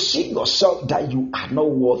 that you see yourself that you are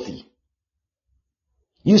not worthy.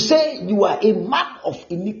 You say you are a man of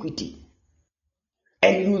iniquity,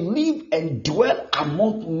 and you live and dwell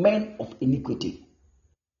among men of iniquity.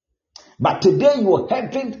 But today your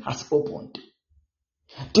heaven has opened.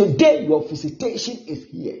 Today your visitation is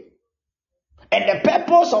here. And the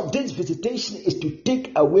purpose of this visitation is to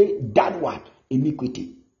take away that one,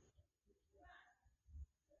 iniquity.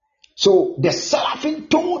 So the seraphim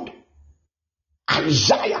told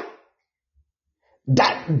Isaiah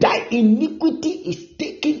that thy iniquity is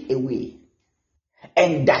taken away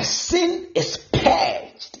and thy sin is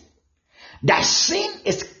purged. Thy sin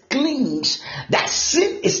is cleansed. Thy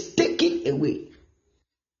sin is taken away.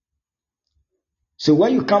 So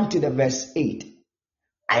when you come to the verse 8,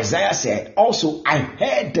 Isaiah said, also I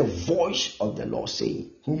heard the voice of the Lord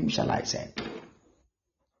saying, whom shall I send?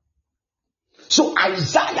 So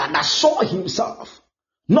Isaiah that saw himself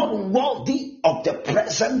not worthy of the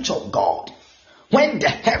presence of God, when the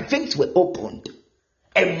heavens were opened,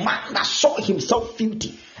 a man that saw himself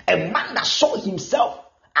filthy, a man that saw himself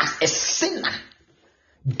as a sinner,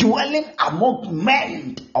 dwelling among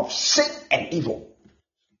men of sin and evil.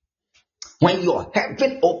 When your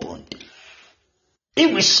heaven opened,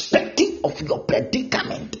 irrespective of your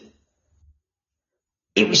predicament,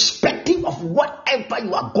 irrespective of whatever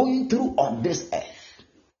you are going through on this earth,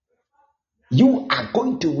 you are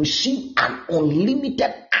going to receive an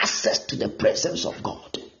unlimited access to the presence of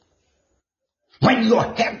God. When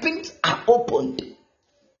your heavens are opened,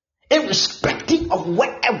 irrespective of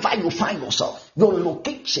wherever you find yourself, your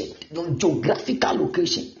location, your geographical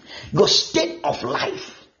location, your state of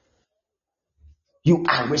life, you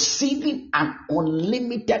are receiving an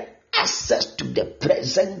unlimited access to the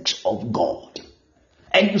presence of God.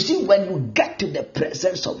 And you see, when you get to the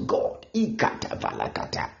presence of God,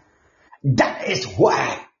 that is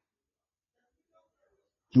why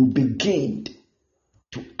you begin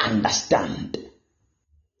to understand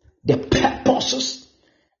the purposes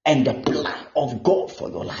and the plan of God for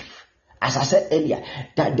your life. As I said earlier,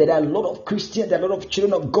 that there are a lot of Christians, there are a lot of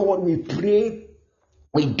children of God, we pray,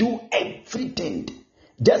 we do everything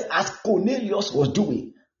just as Cornelius was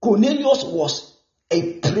doing. Cornelius was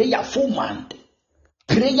a prayerful man.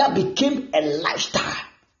 Prayer became a lifestyle.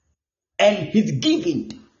 And his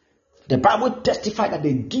giving, the Bible testified that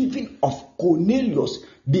the giving of Cornelius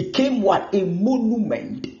became what? A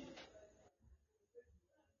monument.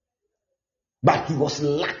 But he was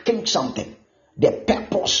lacking something. The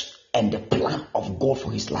purpose and the plan of God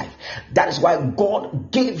for his life. That is why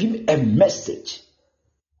God gave him a message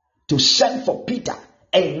to send for Peter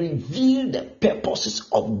and reveal the purposes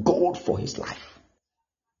of God for his life.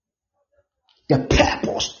 The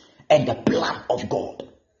purpose and the plan of God.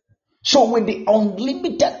 So with the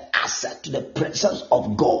unlimited access to the presence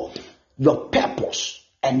of God, your purpose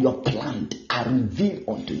and your plan are revealed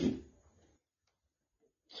unto you.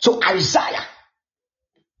 So Isaiah,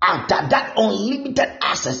 after that unlimited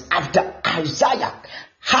access, after Isaiah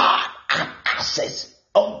had an access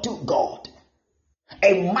unto God,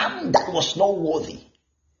 a man that was not worthy,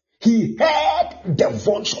 he heard the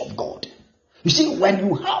voice of God. You see, when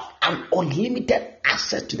you have an unlimited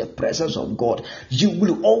access to the presence of God, you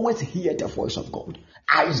will always hear the voice of God.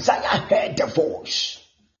 Isaiah heard the voice.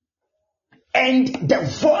 And the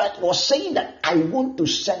voice was saying that I want to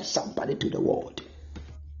send somebody to the world.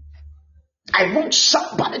 I want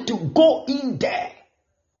somebody to go in there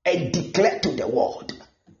and declare to the world.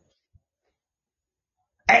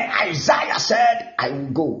 And Isaiah said, I will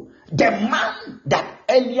go. The man that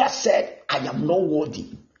earlier said, I am not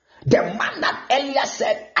worthy. The man that earlier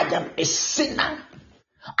said, I am a sinner.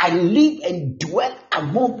 I live and dwell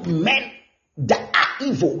among men that are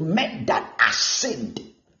evil, men that are sinned.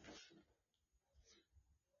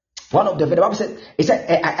 One of the Bible said,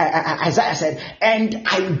 Isaiah said, and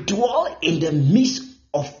I dwell in the midst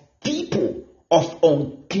of people of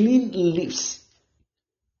unclean lips.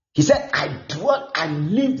 He said, I dwell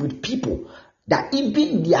and live with people that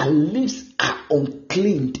even their lips are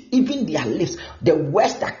unclean, even their lips, the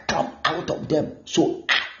words that come out of them. So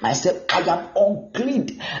I myself, I am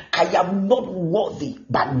unclean, I am not worthy.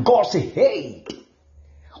 But God said, hey,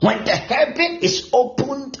 when the heaven is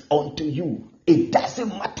opened unto you, it doesn't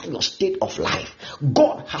matter your state of life.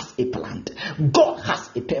 God has a plan. God has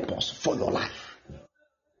a purpose for your life.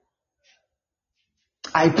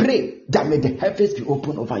 I pray that may the heavens be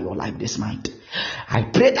open over your life this month. I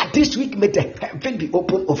pray that this week may the heaven be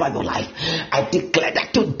open over your life. I declare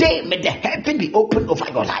that today may the heaven be open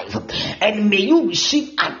over your life. And may you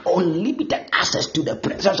receive an unlimited access to the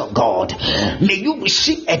presence of God. May you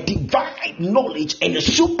receive a divine knowledge and a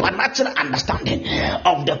supernatural understanding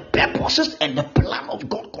of the purposes and the plan of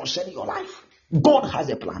God concerning your life. God has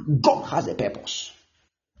a plan. God has a purpose.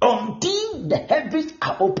 Until the heavens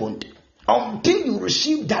are opened, until you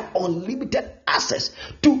receive that unlimited access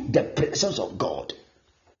to the presence of God,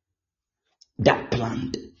 that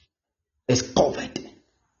plan is covered.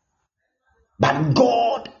 But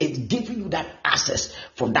God is giving you that access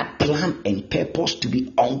for that plan and purpose to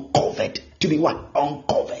be uncovered. To be what?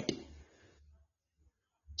 Uncovered.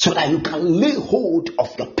 So that you can lay hold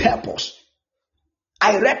of your purpose.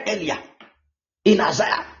 I read earlier in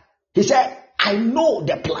Isaiah, he said, I know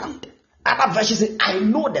the plan. Other verses say, I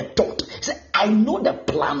know the thought. He said, I know the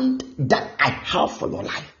plan that I have for your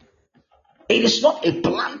life. It is not a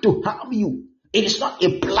plan to harm you. It is not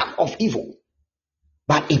a plan of evil,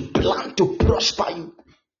 but a plan to prosper you.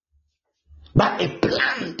 But a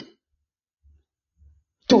plan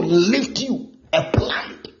to lift you. A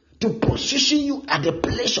plan to position you at a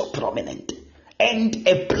place of prominence. And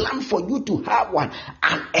a plan for you to have an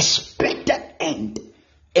expected end.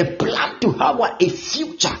 A plan to have a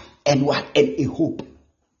future and a hope.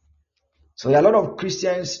 So there are a lot of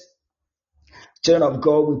Christians, children of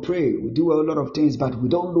God, we pray, we do a lot of things, but we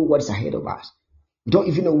don't know what is ahead of us. We don't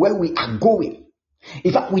even know where we are going.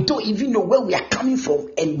 In fact, we don't even know where we are coming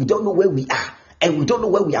from, and we don't know where we are, and we don't know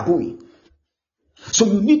where we are going. So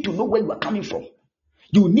you need to know where you are coming from.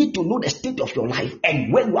 You need to know the state of your life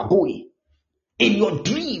and where you are going. In your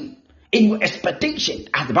dream, in your expectation,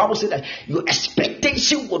 as the Bible says that your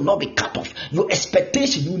expectation will not be cut off. Your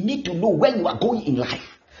expectation, you need to know where you are going in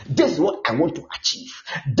life. This is what I want to achieve.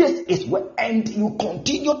 This is what, and you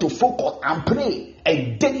continue to focus and pray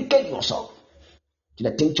and dedicate yourself to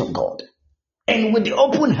the things of God. And with the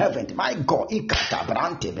open heaven, my God,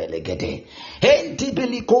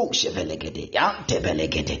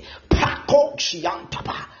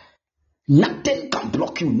 nothing can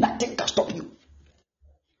block you, nothing can stop you.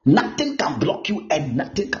 Nothing can block you and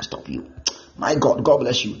nothing can stop you. My God, God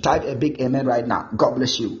bless you. Type a big amen right now. God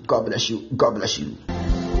bless you. God bless you. God bless you.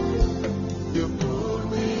 You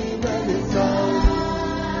pulled me many times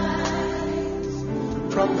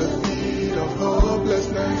from the feet of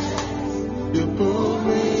hopelessness. You pulled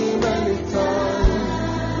me many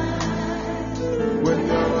times when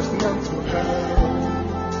there was none to help.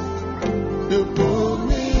 You pulled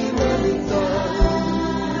me many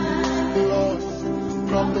times, lost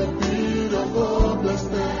from the feet of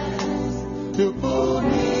hopelessness. You pulled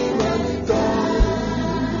me many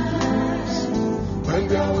times when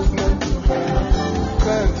there was none to help.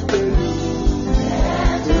 Can't pay you.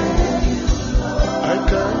 I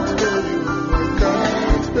can't pay you. I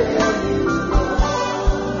can't pay you.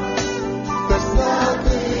 There's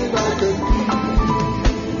nothing I can give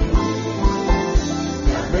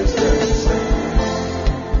that makes any sense.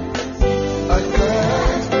 I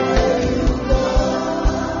can't pay you,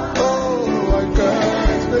 Lord. Oh, I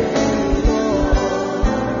can't pay you,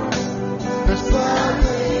 Lord. There's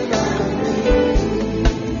nothing I can give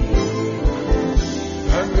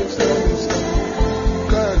that makes any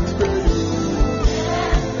sense. Can't pay you.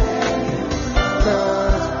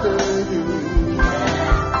 Can't pay you.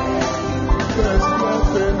 There's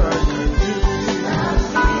nothing I can give.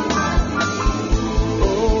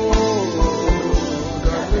 Oh,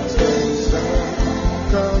 that makes any sense.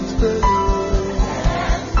 Can't pay you.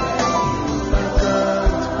 I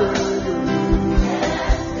can't pay you.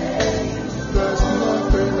 There's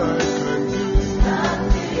nothing I can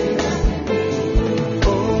give.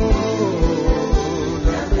 Oh,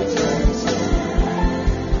 that makes any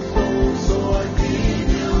sense. So I give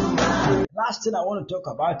you my Last thing I want to talk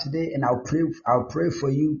about today, and I'll pray for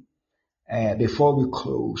you before we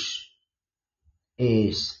close,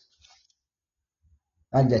 is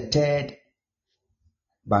and the third,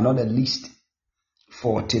 but not the least,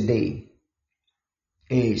 for today,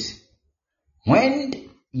 is when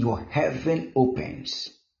your heaven opens,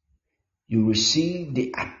 you receive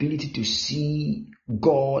the ability to see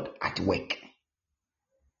God at work.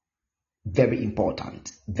 Very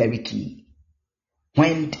important, very key.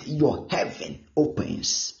 When your heaven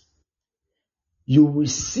opens, you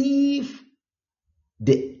receive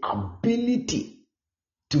the ability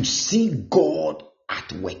to see God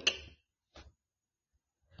at work.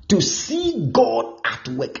 To see God at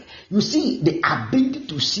work. You see, the ability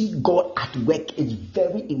to see God at work is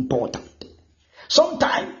very important.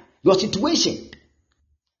 Sometimes your situation,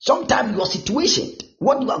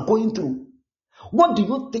 what you are going through, what do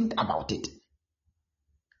you think about it?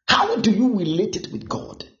 How do you relate it with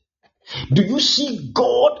God? Do you see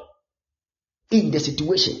God in the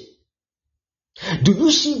situation? Do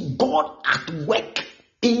you see God at work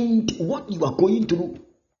in what you are going through?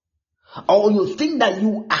 Or you think that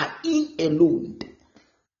you are in alone?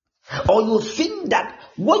 Or you think that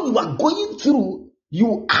what you are going through,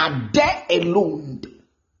 you are there alone?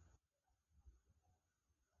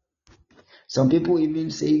 Some people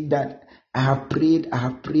even say that I have prayed,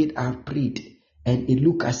 and it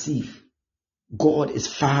look as if God is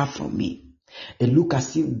far from me. It look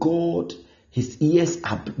as if God, his ears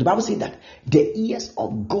are, the Bible says that the ears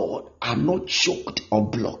of God are not choked or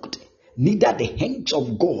blocked, neither the hands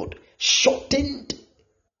of God shortened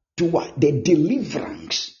to what? The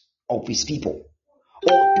deliverance of his people,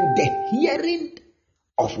 or to the hearing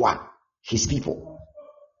of what? His people.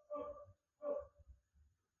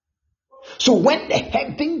 So when the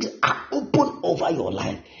heavens are open over your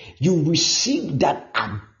life, you receive that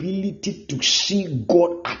ability to see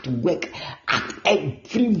God at work at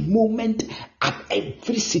every moment, at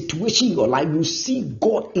every situation in your life. You see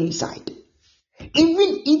God inside.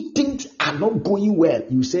 Even if things are not going well,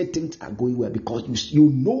 you say things are going well because you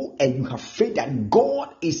know and you have faith that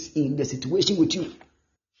God is in the situation with you.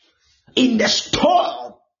 In the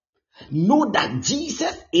storm, know that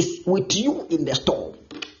Jesus is with you in the storm.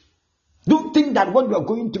 Don't think that what you are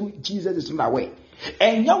going through, Jesus is not aware.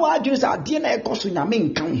 And God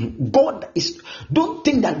is, don't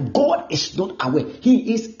think that God is not aware.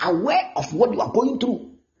 He is aware of what you are going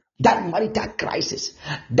through. That marital crisis,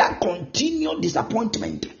 that continual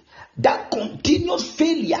disappointment, that continuous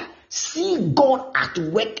failure. See God at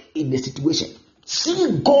work in the situation.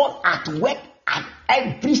 See God at work at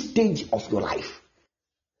every stage of your life.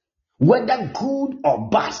 Whether good or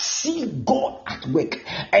bad, see God at work.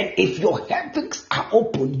 And if your heavens are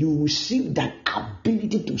open, you receive that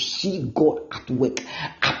ability to see God at work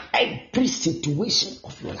at every situation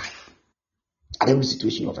of your life. At every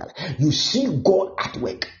situation of your life. You see God at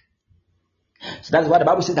work. So that's why the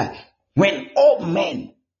Bible says that when all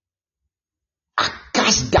men are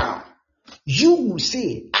cast down, you will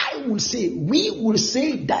say, I will say, we will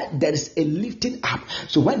say that there is a lifting up.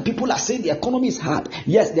 So when people are saying the economy is hard,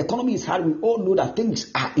 yes, the economy is hard. We all know that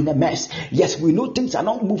things are in a mess. Yes, we know things are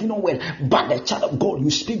not moving on well. But the child of God, you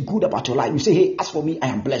speak good about your life. You say, hey, as for me, I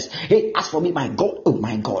am blessed. Hey, as for me, my God, oh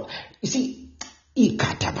my God. You see,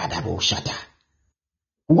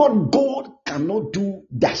 what God cannot do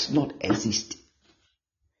does not exist.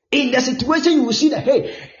 In the situation, you will see that,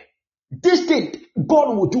 hey, this thing,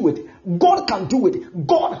 God will do it. God can do it.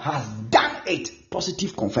 God has done it.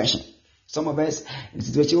 Positive confession. Some of us, this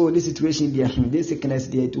situation, this sickness,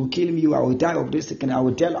 it will kill me. I will die of this sickness. I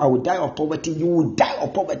will die of poverty. You will die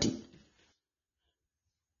of poverty.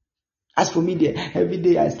 As for me, every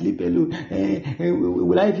day I sleep alone.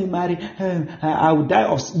 Will I even marry? I will die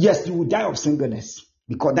of, yes, you will die of singleness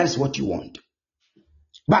because that is what you want.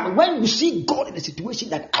 But when you see God in a situation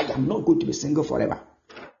that I am not going to be single forever,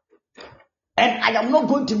 and I am not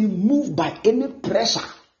going to be moved by any pressure,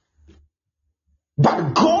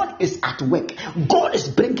 but God is at work. God is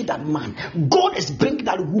bringing that man. God is bringing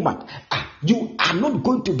that woman. You are not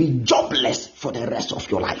going to be jobless for the rest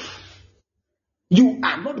of your life. You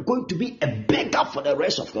are not going to be a beggar for the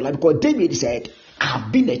rest of your life. Because David said, I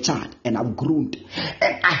have been a child and I've grown.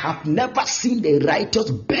 And I have never seen the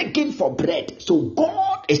righteous begging for bread. So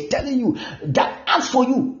God is telling you that as for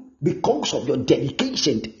you, because of your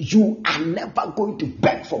dedication, you are never going to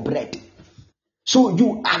beg for bread. So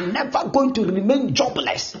you are never going to remain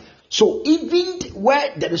jobless. So even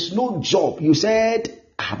where there is no job, you said,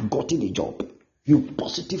 I have gotten a job. You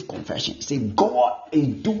positive confession. Say, God is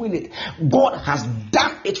doing it. God has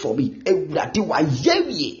done it for me.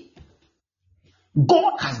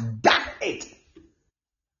 God has done it.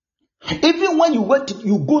 Even when you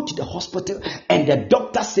go to the hospital and the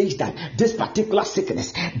doctor says that this particular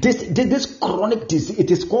sickness, this chronic disease, it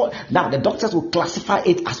is called, now the doctors will classify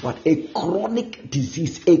it as what? A chronic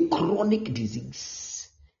disease. A chronic disease.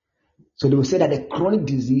 So they will say that the chronic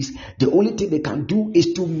disease, the only thing they can do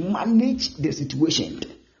is to manage the situation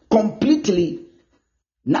completely.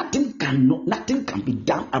 Nothing can be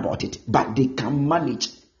done about it, but they can manage.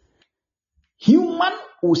 Human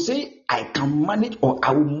will say, I can manage or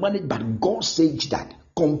I will manage, but God says that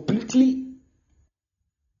completely,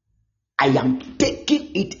 I am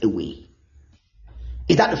taking it away.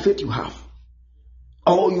 Is that the faith you have?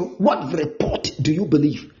 Or what report do you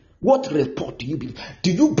believe? What report do you believe?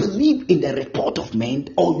 Do you believe in the report of men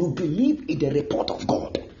or you believe in the report of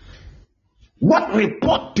God? What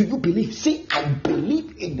report do you believe? See, I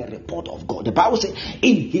believe in the report of God. The Bible says,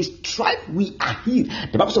 in his stripe we are healed.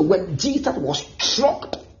 The Bible says, when Jesus was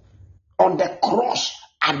struck on the cross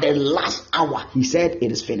at the last hour, he said,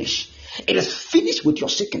 it is finished. It is finished with your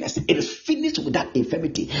sickness. It is finished with that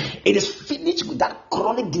infirmity. It is finished with that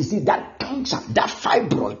chronic disease, that cancer, that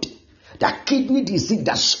fibroid, that kidney disease,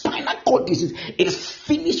 that spinal cord disease. It is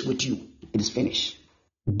finished with you. It is finished.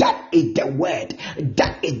 That is the word.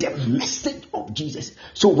 That is the message of Jesus.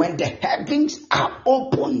 So when the heavens are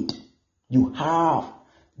opened, you have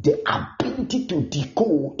the ability to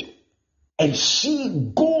decode and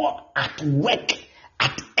see God at work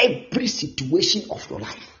at every situation of your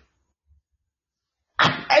life.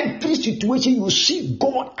 At every situation, you see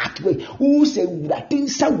God at work. Who say that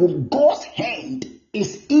things with God's hand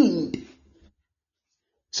is in.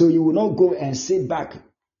 So you will not go and sit back.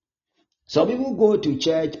 Some people go to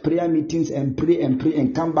church, prayer meetings, and pray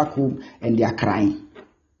and come back home and they are crying.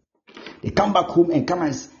 They come back home and come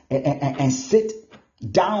and sit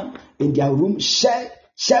down in their room,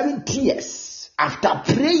 sharing tears after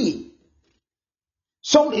praying.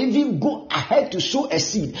 Some even go ahead to sow a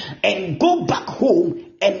seed and go back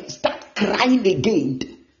home and start crying again.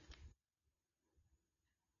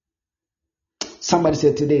 Somebody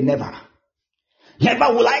said today, never.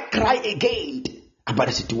 Never will I cry again about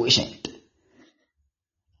a situation.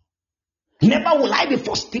 Never will I be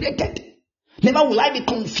frustrated. Never will I be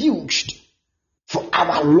confused. For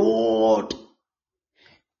our Lord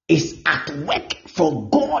is at work. For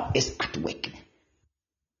God is at work.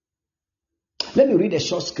 Let me read a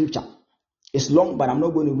short scripture. It's long, but I'm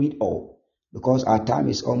not going to read all because our time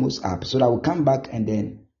is almost up. So I will come back and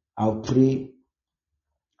then I'll pray.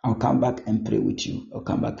 I'll come back and pray with you. I'll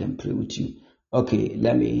come back and pray with you. Okay,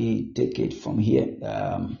 let me take it from here.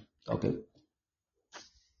 Okay.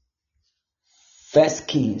 First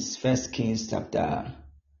Kings chapter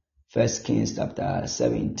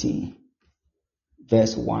 17,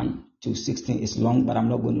 verse 1 to 16 is long, but I'm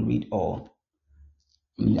not going to read all.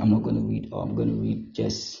 I'm going to read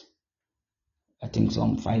just, I think,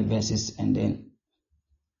 some 5 verses, and then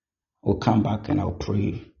we'll come back and I'll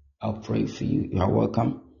pray. I'll pray for you. You are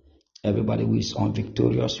welcome. Everybody who is on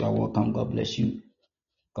Victorious, you are welcome. God bless you.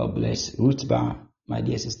 God bless. Ruth Bar, my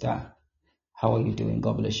dear sister, how are you doing?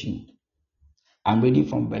 God bless you. I'm reading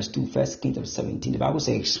from verse 2, 1 Kings 17. The Bible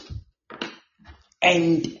says,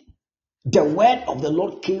 and the word of the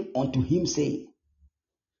Lord came unto him, saying,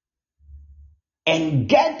 and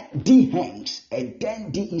get thee hence, and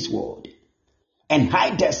turn thee eastward, and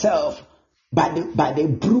hide thyself by the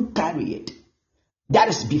brook Cherit, that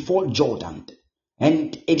is before Jordan.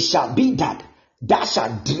 And it shall be that thou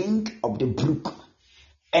shalt drink of the brook,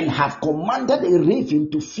 and have commanded a raven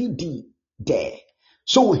to feed thee there.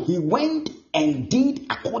 So he went and did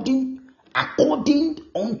according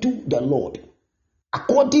unto the Lord,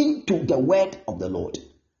 according to the word of the Lord.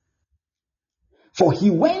 For he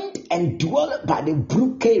went and dwelt by the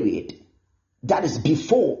brook Cherit, that is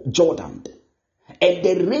before Jordan, and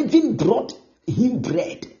the raven brought him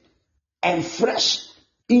bread and fresh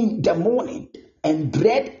in the morning, and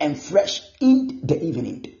bread and fresh in the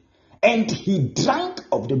evening, and he drank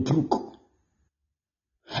of the brook.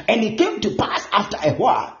 And it came to pass after a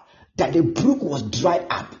while that the brook was dried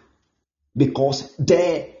up, because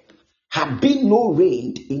there had been no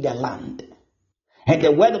rain in the land. And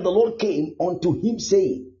the word of the Lord came unto him,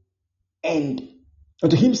 saying,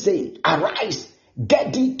 arise,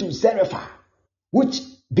 get thee to Zarephath, which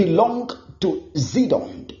belonged to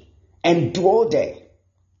Zidon, and dwell there.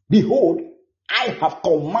 Behold, I have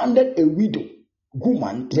commanded a widow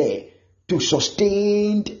woman there to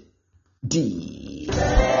sustain thee.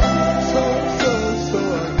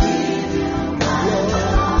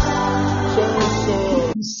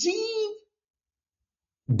 See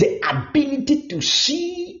the ability to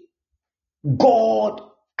see God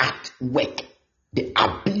at work. The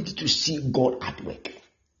ability to see God at work.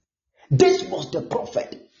 This was the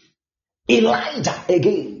prophet Elijah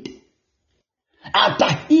again. After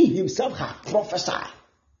he himself had prophesied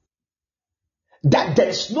that there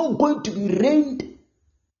is not going to be rain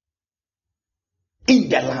in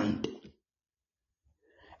the land.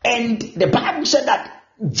 And the Bible said that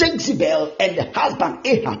Jezebel and the husband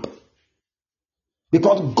Ahab,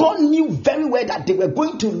 because God knew very well that they were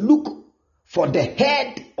going to look for the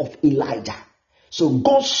head of Elijah. So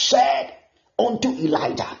God said unto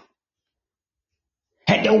Elijah,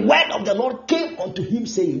 and the word of the Lord came unto him,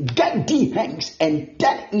 saying, Get thee hence and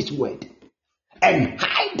tell eastward, and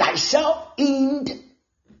hide thyself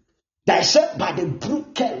by the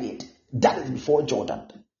brook Kerit that is before Jordan.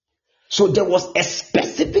 So there was a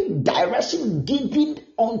specific direction given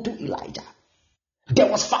unto Elijah.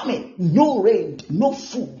 There was famine, no rain, no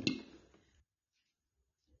food.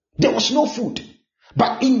 There was no food.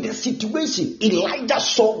 But in the situation, Elijah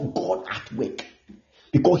saw God at work,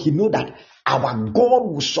 because he knew that our God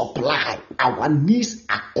will supply our needs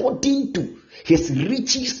according to his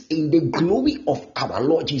riches in the glory of our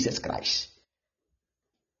Lord Jesus Christ.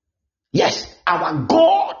 Yes, our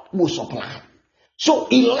God will supply. So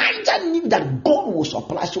Elijah knew that God will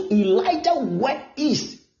supply. So Elijah went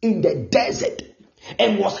east in the desert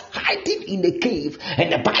and was hiding in the cave.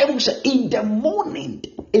 And the Bible said, in the morning,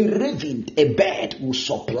 a raven, a bird, will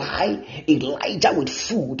supply Elijah with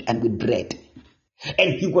food and with bread.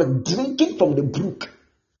 And he was drinking from the brook.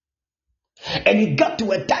 And he got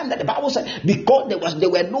to a time that the Bible said, because there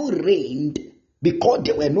were no rain,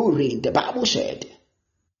 the Bible said,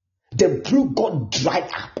 the brook got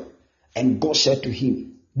dried up. And God said to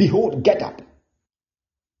him, Behold, get up,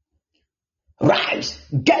 rise,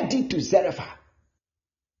 get thee to Zarephath,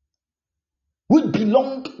 which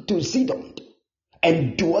belonged to Sidon,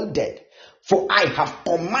 and dwell there. For I have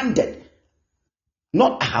commanded,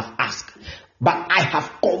 not I have asked, but I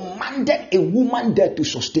have commanded a woman there to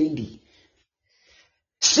sustain thee.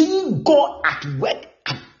 Seeing God at work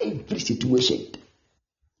at every situation.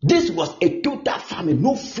 This was a total famine,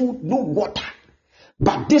 no food, no water.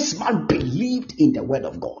 But this man believed in the word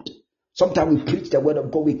of God. Sometimes we preach the word of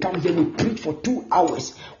God. We come here, we preach for 2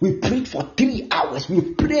 hours. We preach for 3 hours. We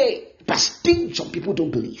pray. But still some people don't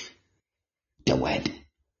believe the word.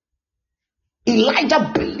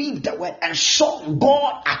 Elijah believed the word and saw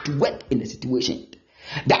God at work in the situation.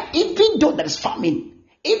 That even though there is famine,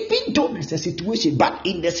 even though there is a situation, but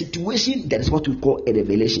in the situation there is what we call a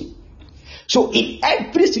revelation. So in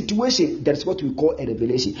every situation there is what we call a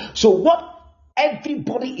revelation. So what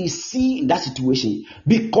everybody is seeing in that situation,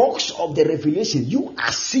 because of the revelation, you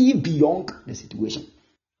are seeing beyond the situation.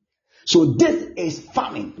 So this is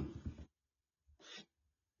famine.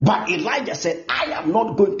 But Elijah said, I am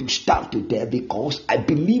not going to starve to death because I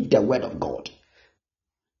believe the word of God.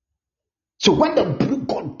 So when the brook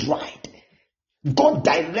got dried, God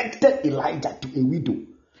directed Elijah to a widow.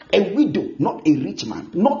 A widow, not a rich man,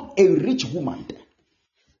 not a rich woman.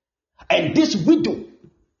 And this widow,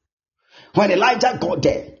 when Elijah got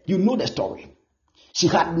there, you know the story. She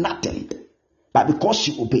had nothing, but because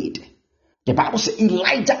she obeyed, the Bible says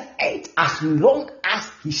Elijah ate as long as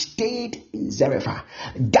he stayed in Zarephath.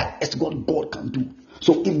 That is what God can do.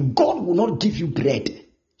 So if God will not give you bread,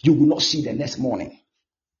 you will not see the next morning.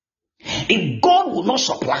 If God will not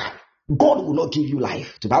supply, God will not give you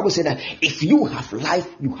life. The Bible says that if you have life,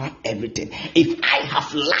 you have everything. If I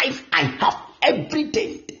have life, I have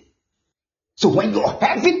everything. So when your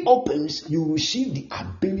heaven opens, you receive the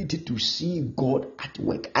ability to see God at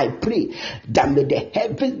work. I pray that may the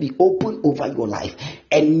heavens be open over your life,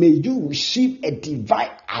 and may you receive a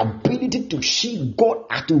divine ability to see God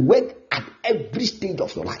at work at every stage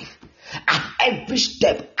of your life. At every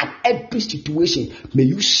step, at every situation, may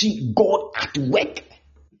you see God at work.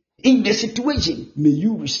 In the situation, may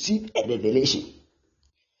you receive a revelation.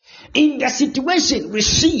 In the situation,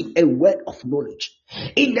 receive a word of knowledge.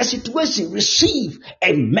 In the situation, receive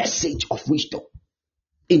a message of wisdom.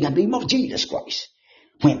 In the name of Jesus Christ.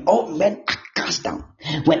 When all men are cast down,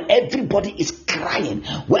 when everybody is crying,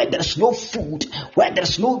 where there's no food, where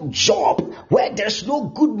there's no job, where there's no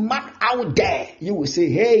good man out there, you will say,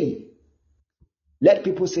 hey, let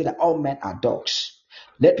people say that all men are dogs.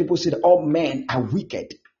 Let people say that all men are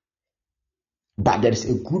wicked. But there is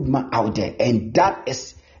a good man out there, and that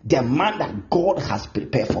is the man that God has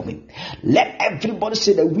prepared for me. Let everybody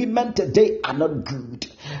say the women today are not good,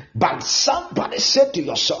 but somebody say to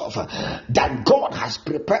yourself that God has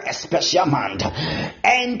prepared a special man,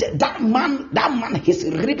 and that man, his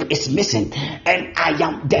rib is missing, and I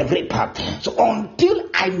am the rib. So until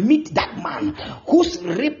I meet that man whose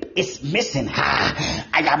rib is missing,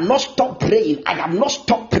 I am not stop praying. I am not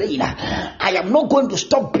stop praying. I am not going to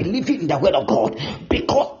stop believing in the word of God,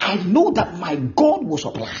 because I know that my God will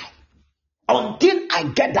supply. Until I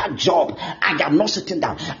get that job, I am not sitting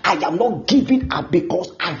down. I am not giving up,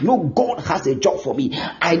 because I know God has a job for me.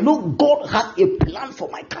 I know God has a plan for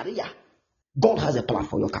my career. God has a plan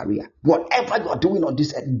for your career. Whatever you are doing on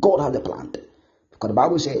this earth, God has a plan. Because the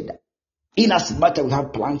Bible said that in as much as we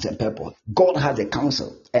have plans and purpose, God has a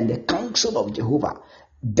counsel, and the counsel of Jehovah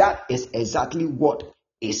that is exactly what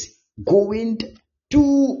is going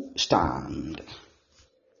to stand.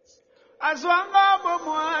 Aswanga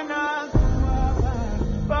bomwana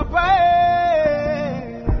papa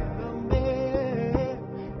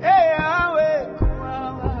awe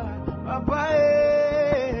kumama papa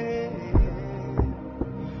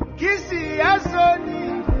kisi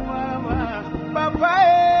asoni kumama papa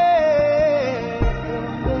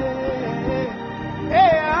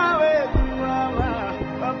awe kumama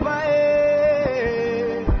papa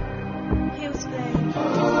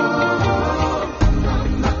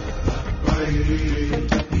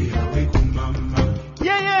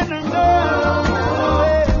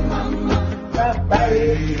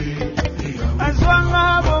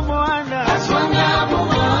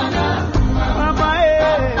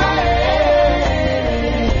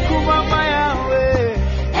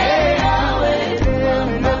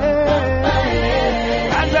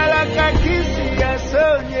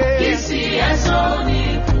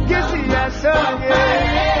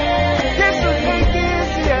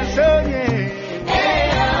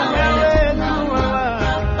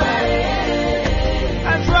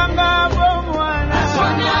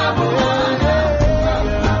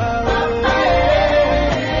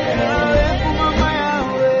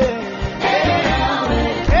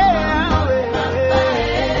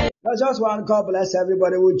I just want God bless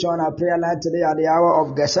everybody who join our prayer line today at the hour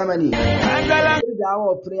of Gethsemane. This is the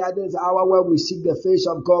hour of prayer. This is the hour where we seek the face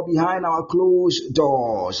of God behind our closed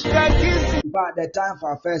doors. But the time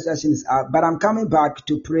for our first session is out. But I'm coming back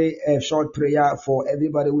to pray a short prayer for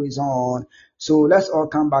everybody who is on. So let's all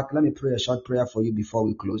come back. Let me pray a short prayer for you before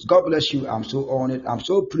we close. God bless you. I'm so honored. I'm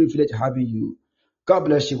so privileged having you. God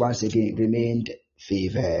bless you once again. Remain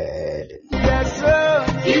favored. Yes, sir.